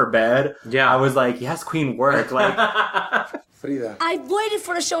 exhibit in her bed. Yeah. I was like, yes, queen, work. Like, Frida. I've waited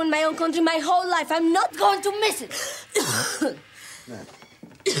for a show in my own country my whole life. I'm not going to miss it.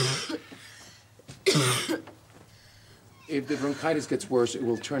 If the bronchitis gets worse, it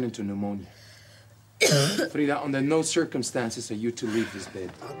will turn into pneumonia. Frida, under no circumstances are you to leave this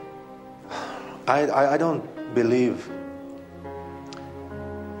bed. I don't believe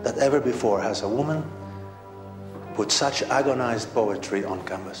that ever before has a woman put such agonized poetry on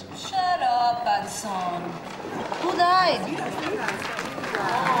canvas. Shut up, Anson. Who died?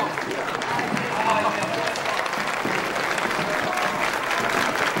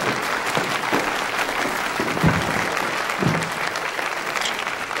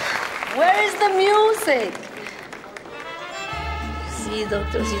 Where is the music? See,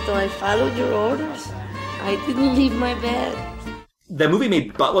 Doctorcito, I followed your orders. I didn't leave my bed. The movie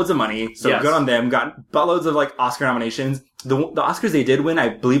made buttloads of money, so good on them. Got buttloads of like Oscar nominations. The Oscars they did win, I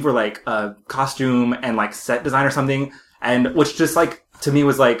believe, were like costume and like set design or something, and which just like to me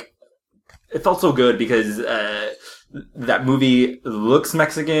was like it felt so good because that movie looks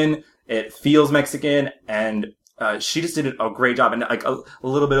Mexican, it feels Mexican, and she just did a great job. And like a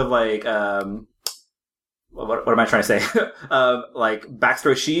little bit of like what am I trying to say? Like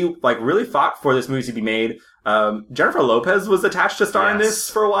backstory. She like really fought for this movie to be made. Jennifer Lopez was attached to star in this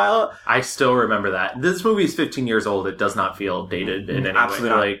for a while. I still remember that. This movie is 15 years old. It does not feel dated in any Absolutely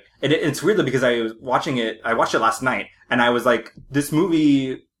way. not. Like, and it's weird though because I was watching it. I watched it last night, and I was like, "This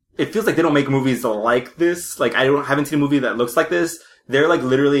movie." It feels like they don't make movies like this. Like haven't seen a movie that looks like this. They're like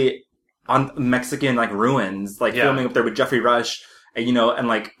literally on Mexican like ruins, like filming up there with Jeffrey Rush, and you know, and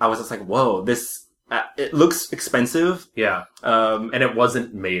like I was just like, "Whoa, this." It looks expensive. Yeah. And it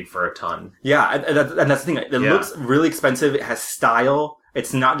wasn't made for a ton. Yeah. And that's the thing. It looks really expensive. It has style.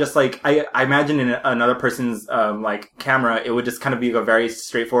 It's not just like, I imagine in another person's, like camera, it would just kind of be a very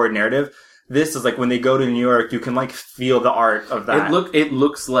straightforward narrative. This is like when they go to New York, you can like feel the art of that. It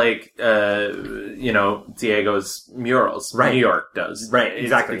looks like, you know, Diego's murals. Right. New York does. Right.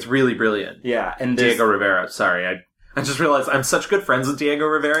 Exactly. It's really brilliant. Yeah. And Diego Rivera. Sorry. I just realized I'm such good friends with Diego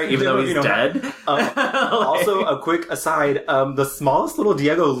Rivera, even though he's dead. Also, a quick aside, the smallest little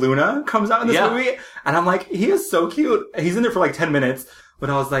Diego Luna comes out in this movie, and I'm like, he is so cute. He's in there for like 10 minutes, but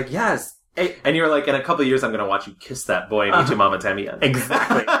I was like, yes. And you're like, in a couple of years, I'm going to watch you kiss that boy in Tu Mama También.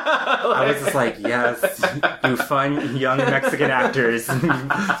 Exactly. I was just like, yes, you fun young Mexican actors.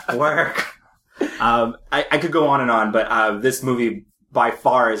 Work. I could go on and on, but this movie by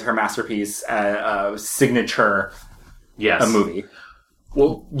far is her masterpiece, signature movie.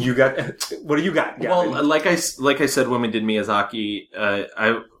 Well, what do you got, Gavin? Well, like I said when we did Miyazaki,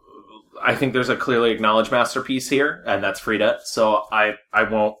 I think there's a clearly acknowledged masterpiece here, and that's Frida. So I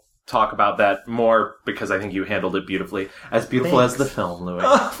won't talk about that more because I think you handled it beautifully. As beautiful Thanks. as the film, Louis.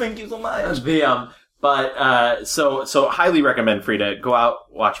 Oh, thank you so much. So highly recommend Frida. Go out,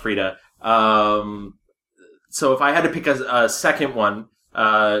 watch Frida. So if I had to pick a second one,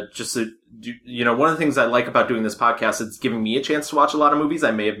 one of the things I like about doing this podcast, it's giving me a chance to watch a lot of movies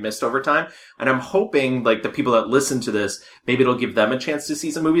I may have missed over time. And I'm hoping, like, the people that listen to this, maybe it'll give them a chance to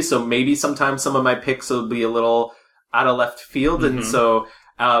see some movies. So maybe sometimes some of my picks will be a little out of left field. Mm-hmm. And so,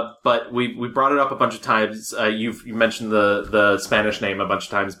 but we brought it up a bunch of times. You mentioned the Spanish name a bunch of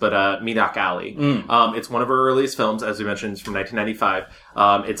times, but Midak Ali. It's one of her earliest films, as we mentioned, it's from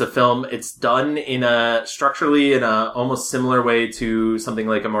 1995. It's a film. It's done structurally in a almost similar way to something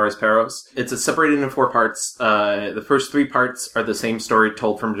like Amores Perros. It's separated into 4 parts. The first 3 parts are the same story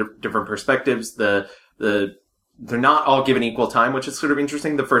told from different perspectives. They're not all given equal time, which is sort of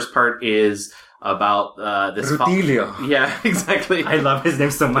interesting. The first part is about this Rutilio. Yeah, exactly. I love his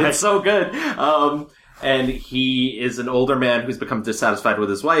name so much. It's so good. And he is an older man who's become dissatisfied with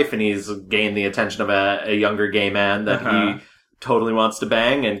his wife, and he's gained the attention of a younger gay man that he totally wants to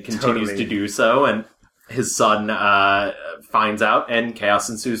bang and continues to do so. And his son finds out, and chaos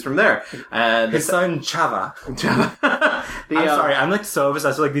ensues from there. And his son Chava. I'm sorry, I'm like so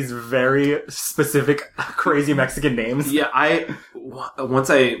obsessed with like these very specific, crazy Mexican names. Yeah, I'll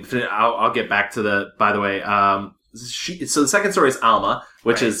get back to by the way, so the second story is Alma,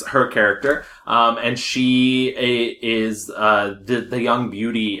 which is her character, and she is the young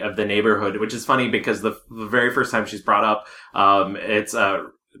beauty of the neighborhood, which is funny because the very first time she's brought up, it's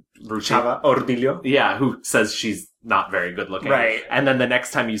Chava Ordilio. Yeah, who says she's not very good looking. Right. And then the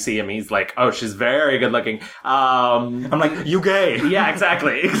next time you see him, he's like, oh, she's very good looking. I'm like, you gay. Yeah,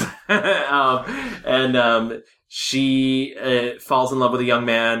 exactly. She falls in love with a young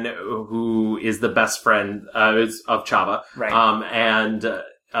man who is the best friend of Chava. Right.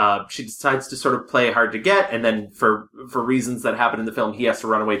 She decides to sort of play hard to get, and then for reasons that happen in the film, he has to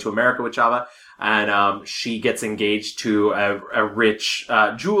run away to America with Chava, and she gets engaged to a rich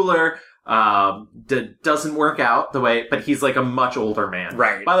jeweler. Doesn't work out the way, but he's like a much older man.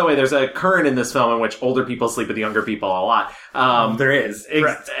 Right. By the way, there's a current in this film in which older people sleep with younger people a lot. There is.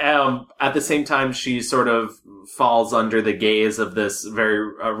 At the same time, she sort of falls under the gaze of this very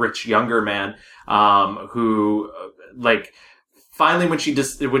rich younger man, who, like, finally, when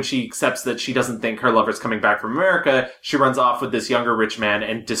she accepts that she doesn't think her lover's coming back from America, she runs off with this younger rich man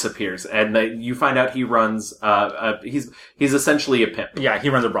and disappears. And you find out he runs, he's essentially a pimp. Yeah, he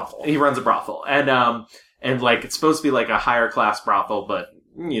runs a brothel. And like, it's supposed to be like a higher class brothel, but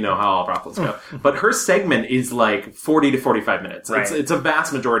you know how all brothels go. But her segment is like 40 to 45 minutes. Right. It's a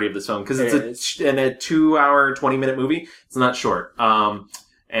vast majority of this film because it's in a 2-hour, 20-minute movie. It's not short.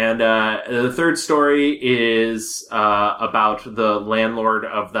 And the third story is about the landlord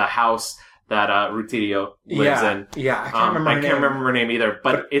of the house that Rutilio lives in. Yeah, I can't remember her name either.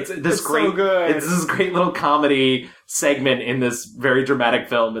 But it's great. So good. It's this great little comedy segment in this very dramatic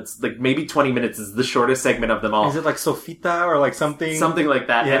film. It's like maybe 20 minutes is the shortest segment of them all. Is it like Sofita or like something? Something like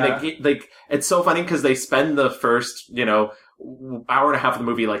that. Yeah. And it's so funny because they spend the first, hour and a half of the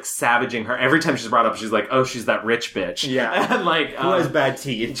movie like savaging her. Every time she's brought up, she's like, oh, she's that rich bitch. Yeah. And like, who has bad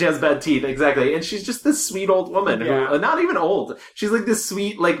teeth. She has bad teeth, exactly. And she's just this sweet old woman who, not even old. She's like this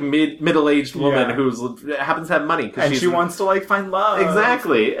sweet, like middle-aged woman who happens to have money. And she wants to like find love.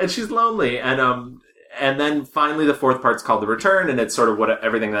 Exactly. And she's lonely. And then finally the fourth part's called The Return, and it's sort of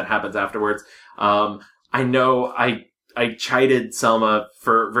everything that happens afterwards. I know I chided Selma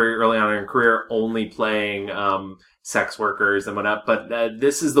for very early on in her career only playing, sex workers and whatnot, but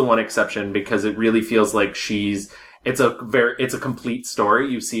this is the one exception because it really feels like it's a complete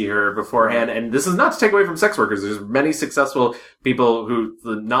story. You see her beforehand, and this is not to take away from sex workers. There's many successful people who,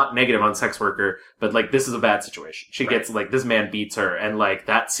 not negative on sex worker, but like this is a bad situation. She gets like, this man beats her, and like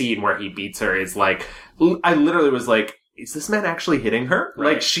that scene where he beats her is like, I literally was like, is this man actually hitting her?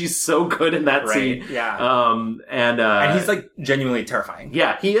 Right. Like, she's so good in that scene. Yeah. And he's like genuinely terrifying.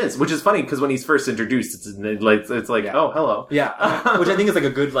 Yeah, he is, which is funny because when he's first introduced, it's like, oh, hello. Yeah. Which I think is like a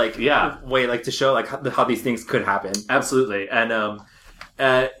good way like to show like how these things could happen. Absolutely. And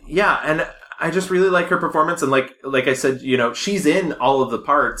and I just really like her performance, and like I said, you know, she's in all of the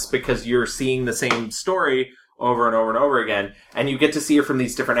parts because you're seeing the same story over and over and over again, and you get to see her from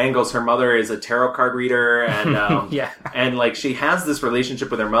these different angles. Her mother is a tarot card reader, and and like she has this relationship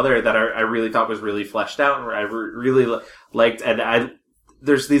with her mother that I really thought was really fleshed out, and I really liked. And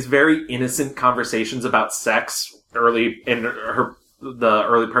there's these very innocent conversations about sex early in the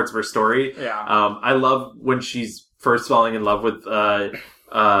early parts of her story. Yeah, I love when she's first falling in love with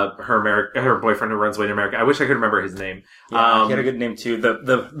her boyfriend who runs away to America. I wish I could remember his name. Yeah, he had a good name too.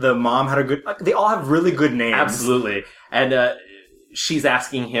 The mom had a good. They all have really good names. Absolutely, and she's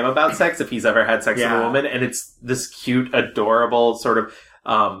asking him about sex if he's ever had sex with a woman, and it's this cute, adorable sort of,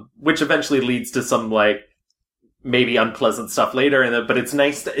 which eventually leads to some like maybe unpleasant stuff later. But it's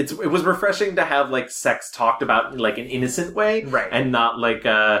nice. It was refreshing to have like sex talked about in like an innocent way, right? And not like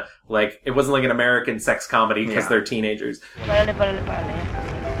it wasn't like an American sex comedy because they're teenagers.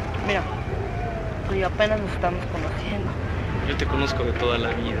 Mira, tú y yo apenas nos estamos conociendo. Yo te conozco de toda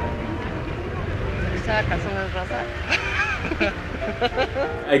la vida. ¿Esa canción es raza?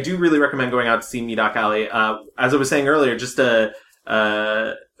 I do really recommend going out to see Midak Ali. As I was saying earlier, just to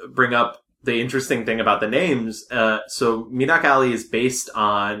bring up the interesting thing about the names. So Midak Ali is based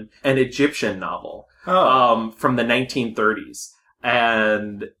on an Egyptian novel from the 1930s.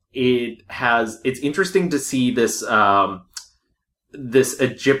 And it's interesting to see this this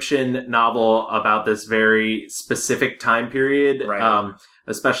Egyptian novel about this very specific time period, right.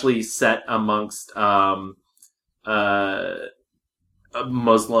 Especially set amongst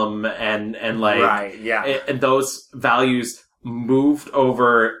Muslim and like right, yeah. And those values moved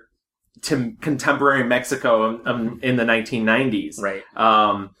over to contemporary Mexico in the 1990s, right?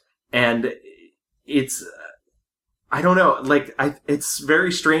 And it's I don't know, like it's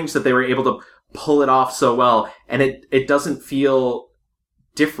very strange that they were able to pull it off so well, and it doesn't feel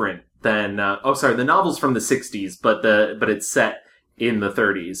different than the novel's from the 60s, but it's set in the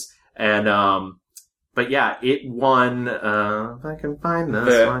 30s, and but yeah, it won if I can find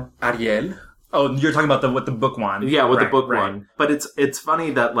this one. Ariel. Oh, you're talking about what the book won. Yeah, what the book won. But it's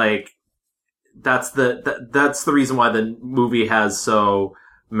funny that like that's the reason why the movie has so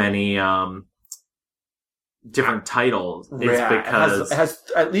many different titles. It's because it has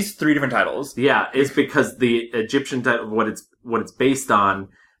at least 3 different titles. Yeah, it's because the Egyptian title, what it's based on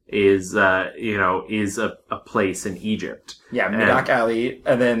is is a place in Egypt. Yeah, Midak Ali,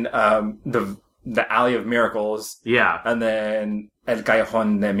 and then the Alley of Miracles. Yeah, and then El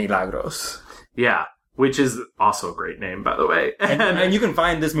Callejón de Milagros. Yeah, which is also a great name, by the way. and you can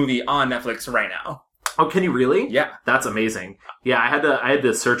find this movie on Netflix right now. Oh, can you really? Yeah. That's amazing. Yeah, I had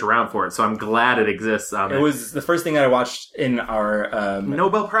to search around for it, so I'm glad it exists on it. It was the first thing that I watched in our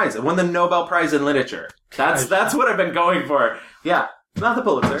Nobel Prize. It won the Nobel Prize in Literature. That's what I've been going for. Yeah. Not the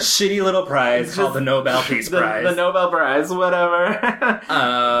Pulitzer. Shitty little prize called the Nobel Peace Prize. The Nobel Prize, whatever.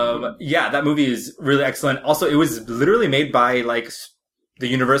 Yeah, that movie is really excellent. Also, it was literally made by like the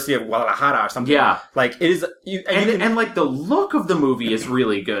University of Guadalajara or something. Yeah. Like, it is... And like, the look of the movie is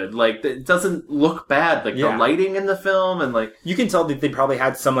really good. Like, it doesn't look bad. Like, the lighting in the film and, like... You can tell that they probably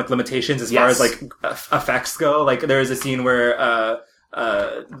had some, like, limitations as far as, like, effects go. Like, there is a scene where,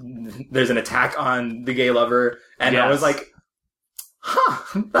 there's an attack on the gay lover, and I was like...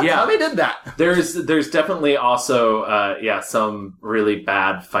 That's how they did that. There's definitely also some really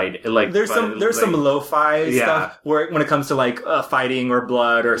bad fight. Like there's some lo-fi stuff where when it comes to like fighting or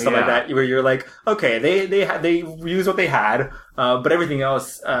blood or stuff like that, where you're like, okay, they used what they had, but everything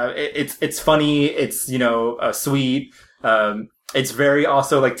else, it's funny, it's sweet. It's very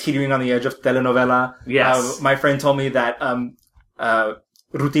also like teetering on the edge of telenovela. Yes, my friend told me that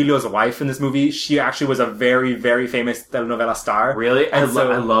Rutilio's wife in this movie, she actually was a very, very famous telenovela star. Really? I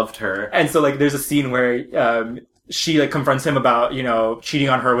loved her. And so, like, there's a scene where she, like, confronts him about, cheating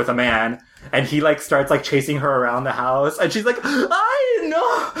on her with a man. And he, like, starts, like, chasing her around the house. And she's like,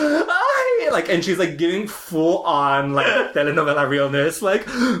 and she's, like, giving full-on, like, telenovela realness. Like,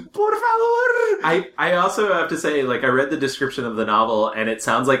 por favor, I also have to say, like, I read the description of the novel, and it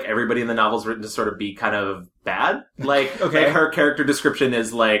sounds like everybody in the novel is written to sort of be kind of bad. Like, like her character description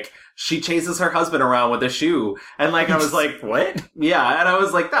is like, she chases her husband around with a shoe. And like, I was like, what? Yeah. And I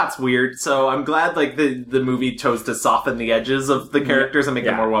was like, that's weird. So I'm glad like the movie chose to soften the edges of the characters and make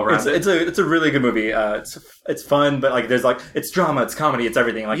them more well-rounded. It's a really good movie. It's fun, but like, there's like, it's drama, it's comedy, it's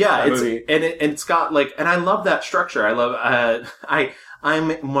everything. Like, it's got like, and I love that structure. I love,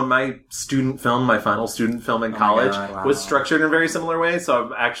 when my final student film in college was structured in a very similar way, so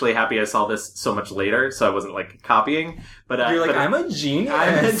I'm actually happy I saw this so much later, so I wasn't, like, copying. But you're like, I'm a genius.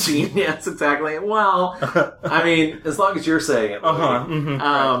 I'm a genius, exactly. Well, I mean, as long as you're saying it.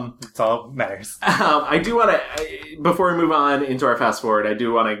 Right. It's all matters. I do want to, before we move on into our fast forward, I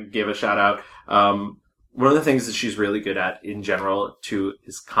do want to give a shout out. One of the things that she's really good at in general, too,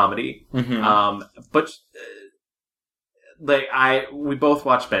 is comedy. But... we both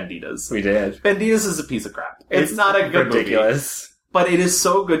watched Banditas. We did. Banditas is a piece of crap. It's not a good ridiculous movie. But it is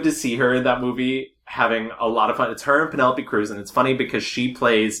so good to see her in that movie having a lot of fun. It's her and Penelope Cruz, and it's funny because she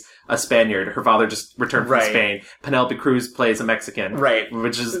plays a Spaniard. Her father just returned from Spain. Penelope Cruz plays a Mexican. Right.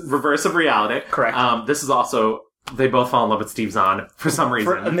 Which is reverse of reality. Correct. This is also... They both fall in love with Steve Zahn for some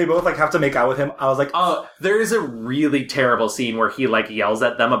reason. And they both, like, have to make out with him. I was like... Oh, there is a really terrible scene where he, like, yells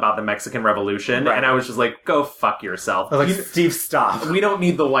at them about the Mexican Revolution. Right. And I was just like, go fuck yourself. I was like, Steve, stop. We don't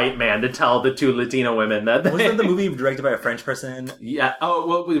need the white man to tell the two Latino women that... Wasn't the movie directed by a French person? Yeah. Oh,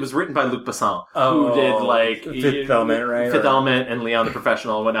 well, it was written by Luc Besson. Who did, like... Fifth Element, right? Fifth Element and Leon the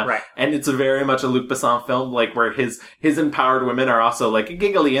Professional and whatnot. Right. And it's a very much a Luc Besson film, like, where his empowered women are also, like,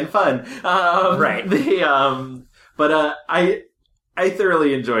 giggly and fun. Right. But I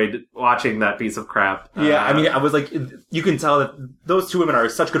thoroughly enjoyed watching that piece of crap. Yeah, I mean, I was like, you can tell that those two women are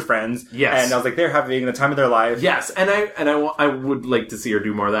such good friends. Yes. And I was like, they're having the time of their life. Yes, and I would like to see her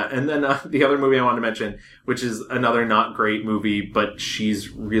do more of that. And then the other movie I wanted to mention, which is another not great movie, but she's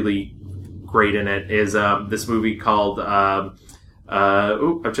really great in it, is this movie called,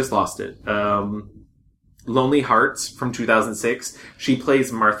 I've just lost it. Lonely Hearts from 2006. She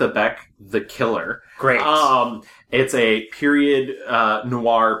plays Martha Beck, the killer. Great. It's a period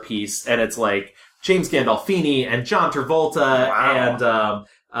noir piece, and it's like James Gandolfini and John Travolta and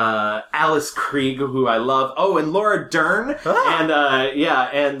Alice Krieg, who I love. Oh, and Laura Dern,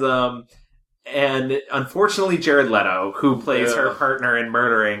 and unfortunately Jared Leto, who plays her partner in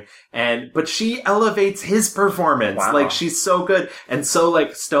Murdering, but she elevates his performance. Wow. Like, she's so good and so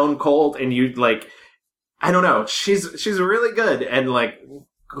like stone cold, and you like, I don't know, she's really good and like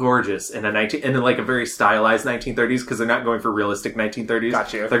gorgeous in like a very stylized 1930s, because they're not going for realistic 1930s.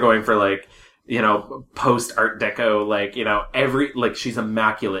 Gotcha. They're going for like, you know, post Art Deco, like, you know, she's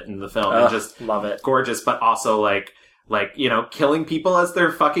immaculate in the film and just love it. Gorgeous, but also like, you know, killing people as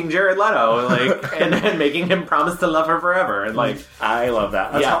they're fucking Jared Leto, like, and then making him promise to love her forever. And like, I love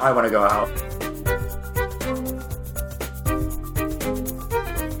that. That's how I want to go out.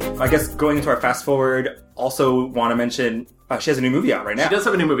 I guess going into our fast forward, also want to mention she has a new movie out right now. She does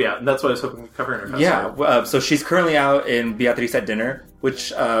have a new movie out, and that's what I was hoping to cover in her fast forward. So she's currently out in Beatriz at Dinner,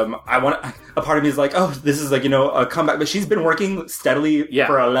 which a part of me is like, oh, this is like, you know, a comeback, but she's been working steadily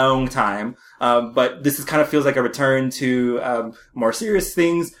for a long time. But this is kind of feels like a return to more serious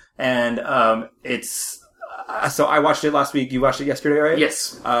things, and it's so I watched it last week. You watched it yesterday, right?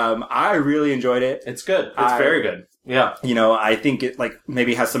 Yes. I really enjoyed it. It's good. It's very good. Yeah. You know, I think it like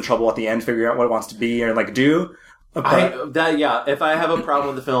maybe has some trouble at the end figuring out what it wants to be or like do. If I have a problem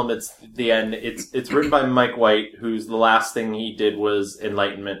with the film, it's the end. It's written by Mike White, who's the last thing he did was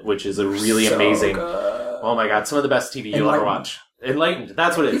Enlightenment, which is a really amazing. Good. Oh my god, some of the best TV you'll ever watch. Enlightened,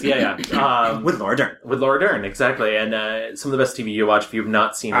 that's what it is. Yeah. With Laura Dern. With Laura Dern, exactly. And some of the best TV you'll watch if you've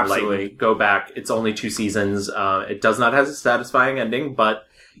not seen Enlightened. Go back. It's only 2 seasons. It does not have a satisfying ending, but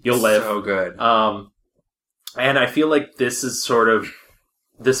you'll live. So good. And I feel like this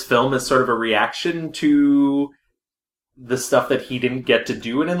film is sort of a reaction to the stuff that he didn't get to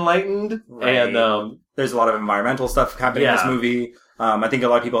do in Enlightened. Right. And there's a lot of environmental stuff happening in this movie. I think a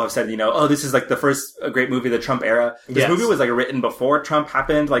lot of people have said, you know, oh, this is like the first great movie of the Trump era. This movie was like written before Trump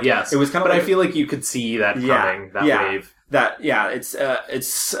happened. Like, it was kind of. But I feel like you could see that coming. That wave.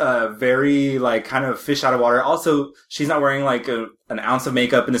 It's very like kind of fish out of water. Also, she's not wearing like an ounce of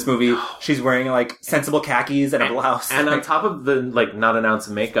makeup in this movie. She's wearing like sensible khakis and a blouse. And on top of the like not an ounce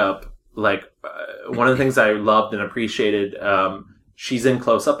of makeup, like one of the things I loved and appreciated, she's in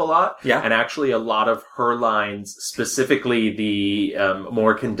close-up a lot. Yeah. And actually a lot of her lines, specifically the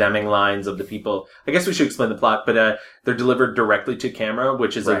more condemning lines of the people, I guess we should explain the plot, but they're delivered directly to camera,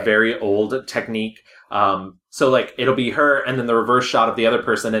 which is a very old technique So like it'll be her and then the reverse shot of the other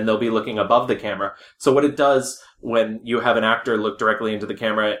person and they'll be looking above the camera. So what it does when you have an actor look directly into the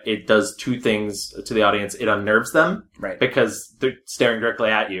camera, it does two things to the audience. It unnerves them. Right. Because they're staring directly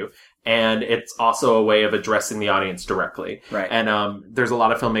at you. And it's also a way of addressing the audience directly. Right. And there's a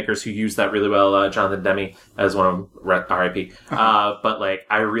lot of filmmakers who use that really well. Jonathan Demme as one of them, R.I.P. But like,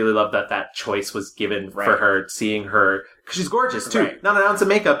 I really love that choice was given for her, seeing her, because she's gorgeous too. Right. Not an ounce of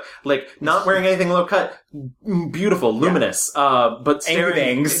makeup, like not wearing anything low cut, beautiful, luminous. But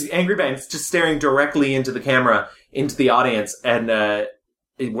staring, angry bangs, just staring directly into the camera, into the audience, and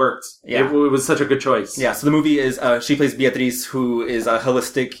it worked. Yeah. It was such a good choice. Yeah, so the movie is, she plays Beatriz, who is a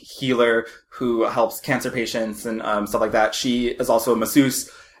holistic healer who helps cancer patients and stuff like that. She is also a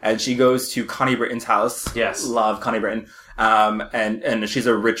masseuse, and she goes to Connie Britton's house. Yes. Love Connie Britton. And she's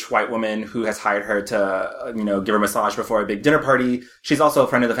a rich white woman who has hired her to, give her a massage before a big dinner party. She's also a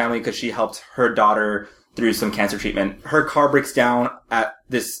friend of the family because she helped her daughter through some cancer treatment. Her car breaks down at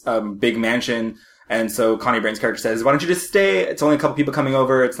this big mansion. And so Connie Britton's character says, why don't you just stay? It's only a couple people coming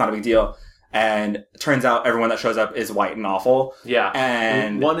over. It's not a big deal. And it turns out everyone that shows up is white and awful. Yeah.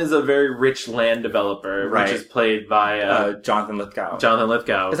 And one is a very rich land developer, right, which is played by Jonathan Lithgow. Jonathan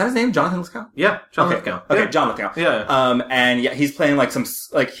Lithgow. Is that his name? Jonathan Lithgow? Yeah, John Lithgow. Okay, Yeah. John Lithgow. Yeah. And yeah, he's playing like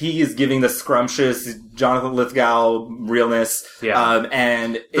he is giving the scrumptious Jonathan Lithgow realness. Yeah.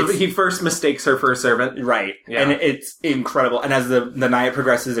 And he first mistakes her for a servant. Right. Yeah. And it's incredible. And as the night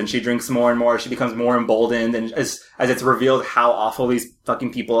progresses and she drinks more and more, she becomes more emboldened. And as it's revealed how awful these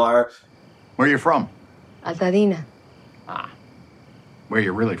fucking people are. Where are you from? Altadena. Where are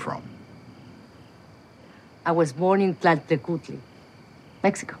you really from? I was born in Tlaltecutli,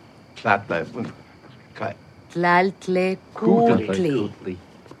 Mexico. Tlaltecutli. Tlaltecutli.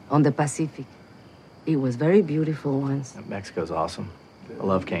 On the Pacific. It was very beautiful once. Mexico's awesome. I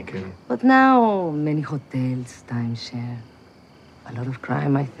love Cancun. But now, many hotels, timeshare. A lot of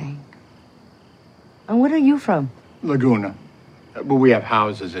crime, I think. And where are you from? Laguna. But we have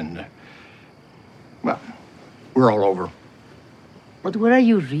houses in... well, we're all over. But where are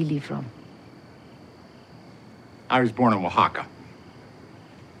you really from? I was born in Oaxaca.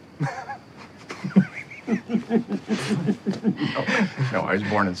 No, I was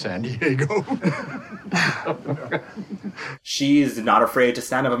born in San Diego. She's not afraid to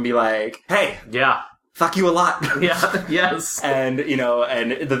stand up and be like, hey, yeah, fuck you a lot. Yeah, yes. And,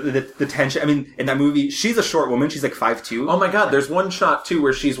 and the tension. I mean, in that movie, she's a short woman. She's like 5'2". Oh my God, there's one shot too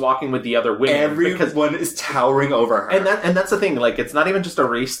where she's walking with the other women. Everyone is towering over her. And that's the thing, like, it's not even just a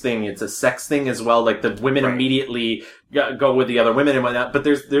race thing, it's a sex thing as well. Like, the women immediately go with the other women and whatnot. But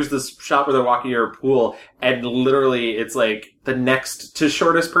there's this shot where they're walking near a pool, and literally it's like, the next to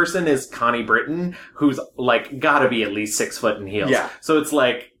shortest person is Connie Britton, who's like, gotta be at least 6 foot in heels. Yeah. So it's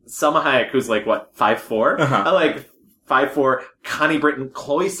like, Salma Hayek, who's like, what, 5'4"? I like 5'4", Connie Britton,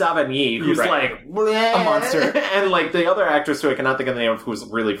 Chloe Sevigny, who's like, bleh, a monster. And like the other actress who I cannot think of the name of, who's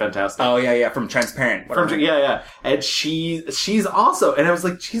really fantastic. Oh, yeah, from Transparent. Yeah. And she's also, and I was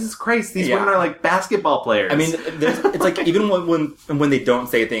like, Jesus Christ, these women are like basketball players. I mean, it's like, even when they don't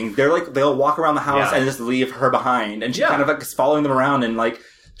say things, they'll walk around the house and just leave her behind. And she kind of like is following them around, and like,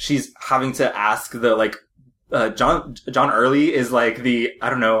 she's having to ask the like, John Early is like the, I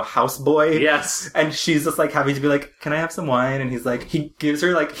don't know, houseboy. Yes. And she's just like having to be like, can I have some wine? And he's like, he gives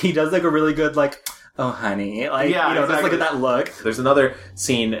her like, he does like a really good like, oh honey. Like, exactly. just like at that look. There's another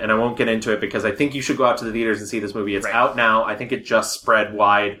scene, and I won't get into it because I think you should go out to the theaters and see this movie. It's out now. I think it just spread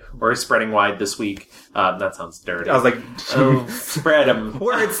wide, or is spreading wide this week. That sounds dirty. I was like, spread them.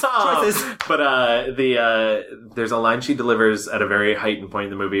 Words, choices. But there's a line she delivers at a very heightened point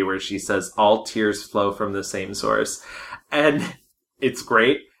in the movie where she says, all tears flow from the same source. And it's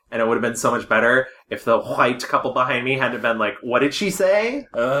great. And it would have been so much better if the white couple behind me hadn't been like, what did she say?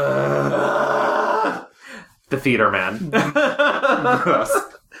 The theater man.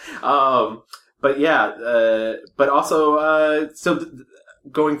 But yeah, but also,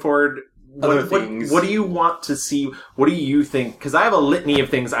 going forward, what do you want to see? What do you think? Because I have a litany of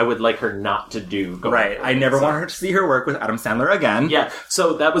things I would like her not to do. Right. I never want her to see her work with Adam Sandler again. Yeah.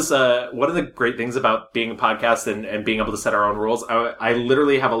 So that was one of the great things about being a podcast and being able to set our own rules. I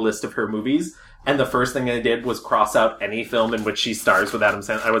literally have a list of her movies. And the first thing I did was cross out any film in which she stars with Adam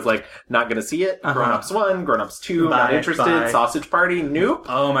Sandler. I was like, not gonna see it. Grown Ups 1, Grown Ups 2, not interested. Sausage Party, nope.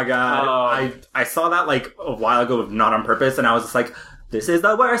 Oh my God. I saw that like a while ago, not on purpose, and I was just like, this is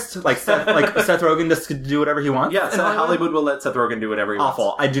the worst. Like Seth Rogen just could do whatever he wants. Yeah, so Hollywood will let Seth Rogen do whatever he wants.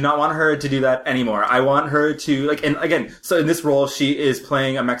 Awful. I do not want her to do that anymore. I want her to, like, and again, so in this role, she is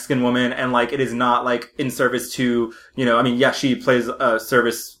playing a Mexican woman, and, like, it is not, like, in service to, you know, I mean, yeah, she plays a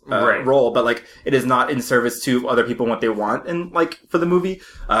service role, but, like, it is not in service to other people and what they want, and, like, for the movie.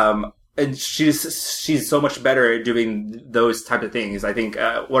 And she's so much better at doing those type of things. I think,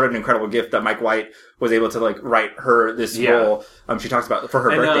 what an incredible gift that Mike White was able to, like, write her this role. She talks about, for her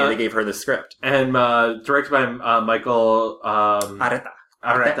birthday, they gave her the script. And, directed by, Michael, Arreta.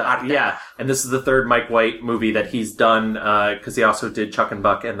 Yeah. And this is the third Mike White movie that he's done, cause he also did Chuck and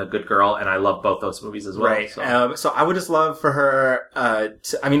Buck and The Good Girl, and I love both those movies as well. Right. So I would just love for her,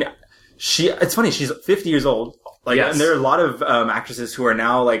 it's funny, she's 50 years old. Like, and there are a lot of, actresses who are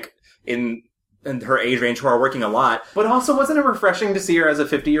now, like, in her age range who are working a lot. But also, wasn't it refreshing to see her as a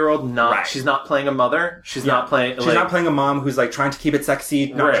 50-year-old? She's not playing a mother. She's not playing a mom who's, like, trying to keep it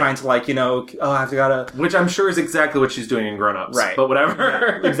sexy, not trying to, like, you know, which I'm sure is exactly what she's doing in Grown Ups. Right. But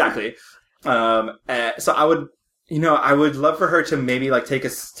whatever. Yeah, exactly. So I would love for her to maybe, like, take a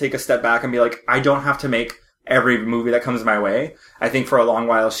step back and be like, I don't have to make every movie that comes my way. I think for a long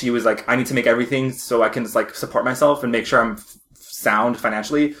while she was like, I need to make everything so I can just, like, support myself and make sure I'm sound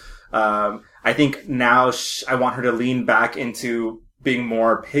financially. I think now I want her to lean back into being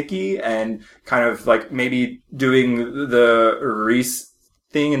more picky and kind of, like, maybe doing the Reese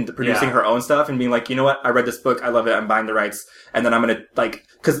thing and producing her own stuff and being like, you know what? I read this book. I love it. I'm buying the rights. And then I'm going to, like,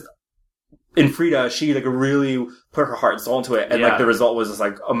 cause in Frida, she, like, really put her heart and soul into it. And, like, the result was just,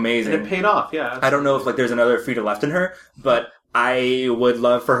 like, amazing. And it paid off. Yeah. Absolutely. I don't know if, like, there's another Frida left in her, but I would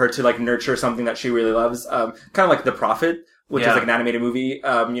love for her to, like, nurture something that she really loves. Kind of like The Prophet, which is, like, an animated movie.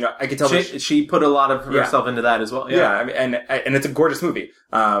 You know, I could tell she put a lot of herself into that as well. Yeah. I mean, and it's a gorgeous movie.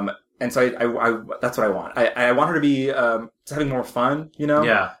 And so I that's what I want. I want her to be, just having more fun, you know?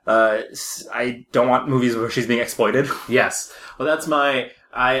 Yeah. I don't want movies where she's being exploited. Yes. Well, that's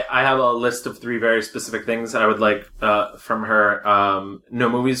I have a list of 3 very specific things I would like, from her. No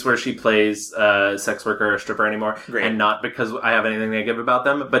movies where she plays a sex worker or a stripper anymore. Great. And not because I have anything negative about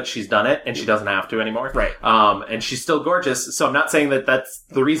them, but she's done it and she doesn't have to anymore. Right. And she's still gorgeous. So I'm not saying that that's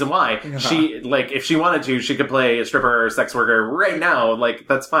the reason why. She, like, if she wanted to, she could play a stripper or a sex worker right now. Like,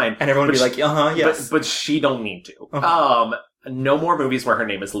 that's fine. And everyone would be like, yes. But she don't need to. No more movies where her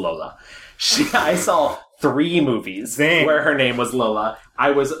name is Lola. I saw 3 movies where her name was Lola.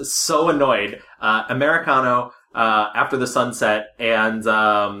 I was so annoyed. Americano, After the Sunset, and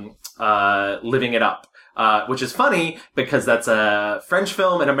Living It Up. Which is funny because that's a French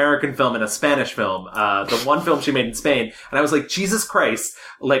film, an American film, and a Spanish film. The one film she made in Spain. And I was like, Jesus Christ,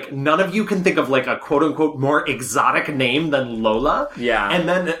 like, none of you can think of, like, a quote-unquote more exotic name than Lola. Yeah. And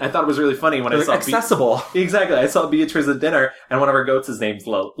then I thought it was really funny when I saw... accessible. Exactly. I saw Beatrice at dinner, and one of her goats' name's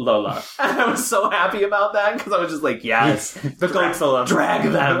Lola. And I was so happy about that, because I was just like, yes. The goats Lola.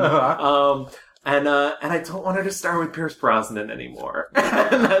 Drag them. And I don't want her to star with Pierce Brosnan anymore.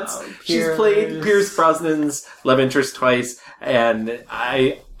 And she's played Pierce Brosnan's love interest twice, and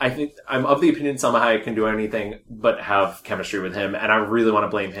I think I'm of the opinion Salma Hayek can do anything but have chemistry with him, and I really want to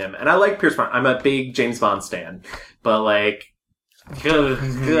blame him. And I like Pierce Brosnan. I'm a big James Bond stan, but, like,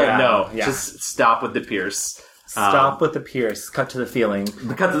 just stop with the Pierce. Stop with the Pierce. Cut to the feeling.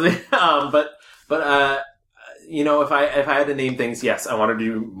 But you know, if I had to name things, yes, I want her to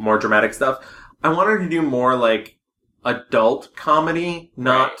do more dramatic stuff. I want her to do more, like, adult comedy,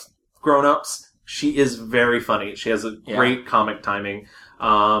 not grown-ups. She is very funny. She has a great comic timing.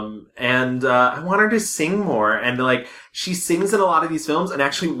 And I want her to sing more. And, like, she sings in a lot of these films, and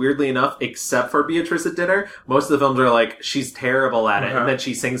actually, weirdly enough, except for Beatrice at Dinner, most of the films are like, she's terrible at it, and then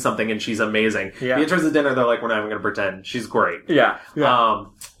she sings something and she's amazing. Yeah. Beatrice at Dinner, they're like, we're not even gonna pretend. She's great. Yeah.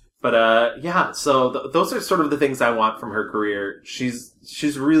 So those are sort of the things I want from her career. She's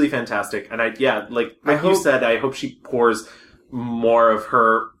really fantastic. And I hope she pours more of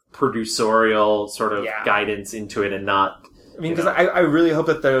her producerial sort of guidance into it and not... I mean, because I really hope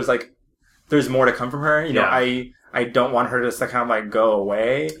that there's more to come from her. You know, I don't want her to just kind of, like, go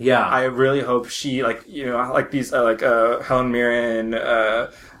away. Yeah. I really hope she, like, you know, like these, Helen Mirren, why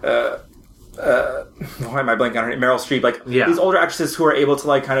am I blanking on her name? Meryl Streep, like, these older actresses who are able to,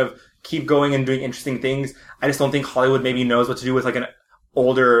 like, kind of keep going and doing interesting things. I just don't think Hollywood maybe knows what to do with, like, an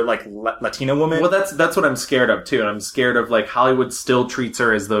older, like, Latina woman. Well, that's what I'm scared of, too. And I'm scared of, like, Hollywood still treats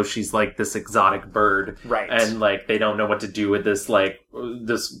her as though she's, like, this exotic bird. Right. And, like, they don't know what to do with this, like,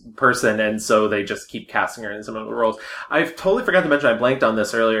 this person, and so they just keep casting her in some of the roles. I totally forgot to mention, I blanked on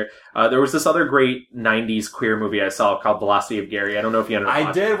this earlier. There was this other great 90s queer movie I saw called Velocity of Gary. I don't know if you ended up watching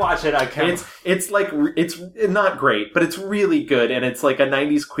I did watch it. I can't. It's not great, but it's really good, and it's like a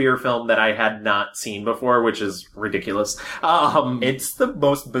 90s queer film that I had not seen before, which is ridiculous. It's the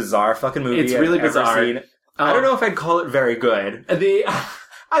most bizarre fucking movie It's really I've ever bizarre. seen. I don't know if I'd call it very good.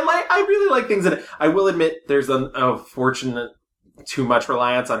 I really like things in it. I will admit there's a fortunate too much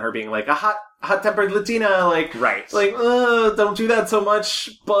reliance on her being like a hot-tempered Latina, like don't do that so much.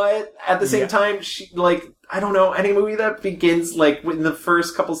 But at the same time, she I don't know, any movie that begins like when the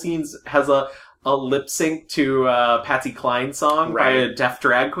first couple scenes has a lip sync to a Patsy Cline song by a deaf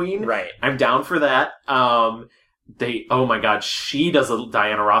drag queen. Right. I'm down for that. Oh my god, she does a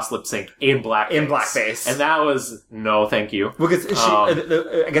Diana Ross lip sync in blackface. And that was, no thank you. Because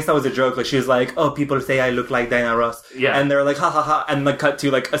I guess that was a joke. Like, she was like, oh, people say I look like Diana Ross. Yeah. And they're like, ha ha ha. And like cut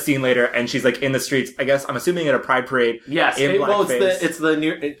to like a scene later and she's like in the streets, I guess, I'm assuming at a pride parade. Yes. It's the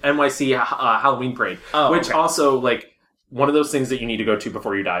new NYC Halloween parade. Which also, like, one of those things that you need to go to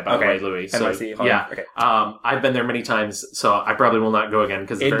before you die, by the way, Louis. So, NYC, yeah. Okay. I've been there many times, so I probably will not go again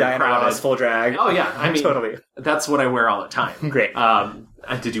because it's very Diana crowded. Ross, full drag. Oh yeah, I mean, totally. That's what I wear all the time. Great.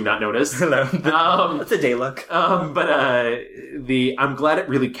 Did you not notice? Hello. That's a day look. I'm glad it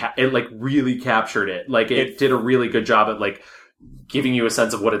really really captured it. Like it did a really good job at like giving you a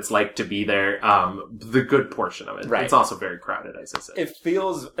sense of what it's like to be there. The good portion of it. Right. It's also very crowded, as I said.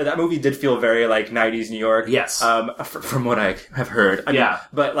 That movie did feel very like 90s New York. Yes. From what I have heard. I mean,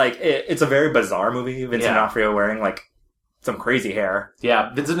 but like, it's a very bizarre movie. Vincent D'Onofrio wearing like some crazy hair.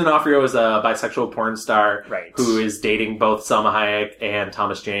 Yeah. Vincent D'Onofrio is a bisexual porn star. Right. Who is dating both Salma Hayek and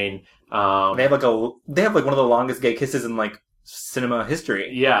Thomas Jane. They have like one of the longest gay kisses in like cinema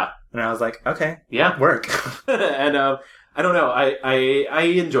history. Yeah. And I was like, okay. Yeah. Work. And, I don't know. I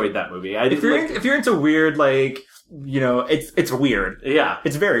enjoyed that movie. If you're into weird, like, you know, it's weird. Yeah.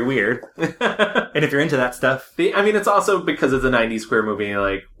 It's very weird. And if you're into that stuff. I mean, it's also because it's a 90s queer movie,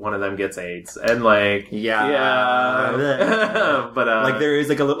 like, one of them gets AIDS. And, like, yeah. But, like, there is,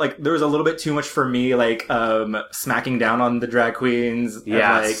 there was a little bit too much for me, like, smacking down on the drag queens.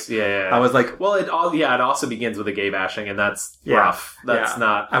 Yes. And, I was like, well, it also begins with a gay bashing, and that's rough. That's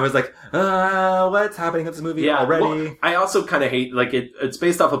not. I was like, what's happening in this movie already? Well, I also kind of hate, like, it's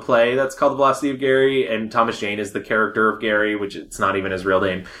based off a play that's called The Velocity of Gary, and Thomas Jane is the character of Gary, which it's not even his real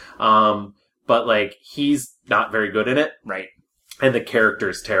name. But, like, he's not very good in it. Right. And the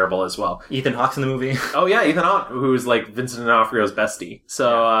character's terrible as well. Ethan Hawke's in the movie. Oh, yeah, Ethan Hawke, who's, like, Vincent D'Onofrio's bestie.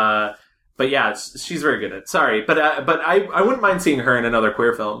 So, but yeah, she's very good at it. Sorry, but I wouldn't mind seeing her in another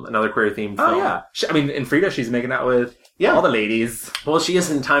queer film, another queer-themed film. Oh, yeah. I mean, in Frida, she's making out with all the ladies. Well, she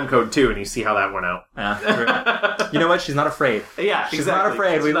is in Time Code 2, and you see how that went out. You know what? She's not afraid. Yeah, she's not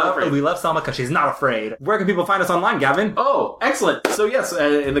afraid. We love Salma because she's not afraid. Where can people find us online, Gavin? Oh, excellent. So yes,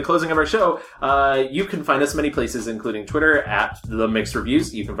 in the closing of our show, you can find us many places, including Twitter at The Mixed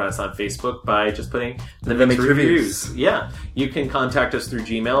Reviews. You can find us on Facebook by just putting The Mixed Reviews. Yeah. You can contact us through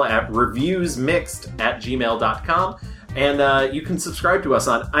Gmail at reviewsmixed@gmail.com. And you can subscribe to us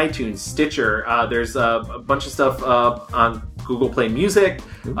on iTunes, Stitcher. There's a bunch of stuff on Google Play Music.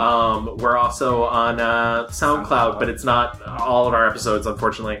 We're also on SoundCloud, but it's not all of our episodes,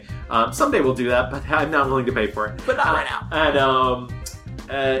 unfortunately. Someday we'll do that, but I'm not willing to pay for it. But not right now.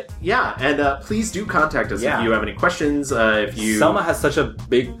 And please do contact us if you have any questions. Selma has such a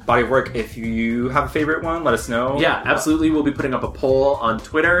big body of work. If you have a favorite one, let us know. Yeah, absolutely. We'll be putting up a poll on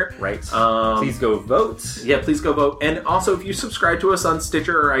Twitter. Right. Please go vote. Yeah, please go vote. And also, if you subscribe to us on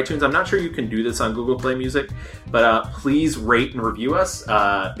Stitcher or iTunes, I'm not sure you can do this on Google Play Music, but please rate and review us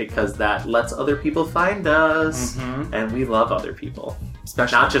because that lets other people find us. Mm-hmm. And we love other people.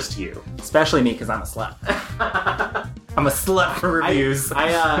 Not just you. Especially me, because I'm a slut. I'm a slut for reviews.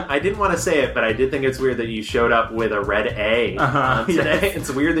 I didn't want to say it, but I did think it's weird that you showed up with a red A today. Yes. It's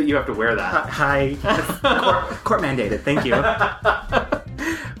weird that you have to wear that. Hi. Court mandated. Thank you.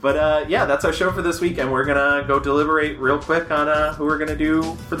 But that's our show for this week, and we're going to go deliberate real quick on who we're going to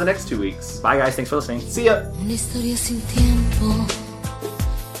do for the next 2 weeks. Bye, guys. Thanks for listening. See ya. Una historia sin tiempo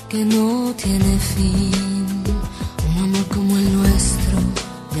que no tiene fin. Un amor como el nuestro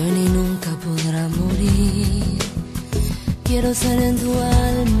ni hoy ni nunca podrá morir. Quiero ser en tu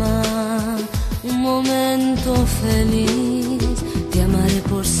alma un momento feliz. Te amaré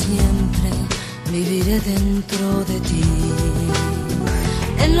por siempre, viviré dentro de ti.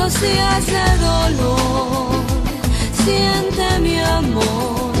 En los días de dolor, siente mi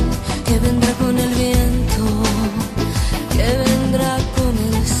amor, que vendrá con el viento, que vendrá con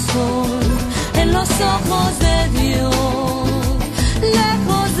el sol. En los ojos de Dios,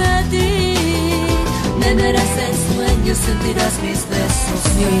 Me verás en sueños, sentirás mis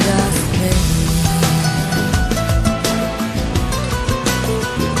besos, me oirás reír.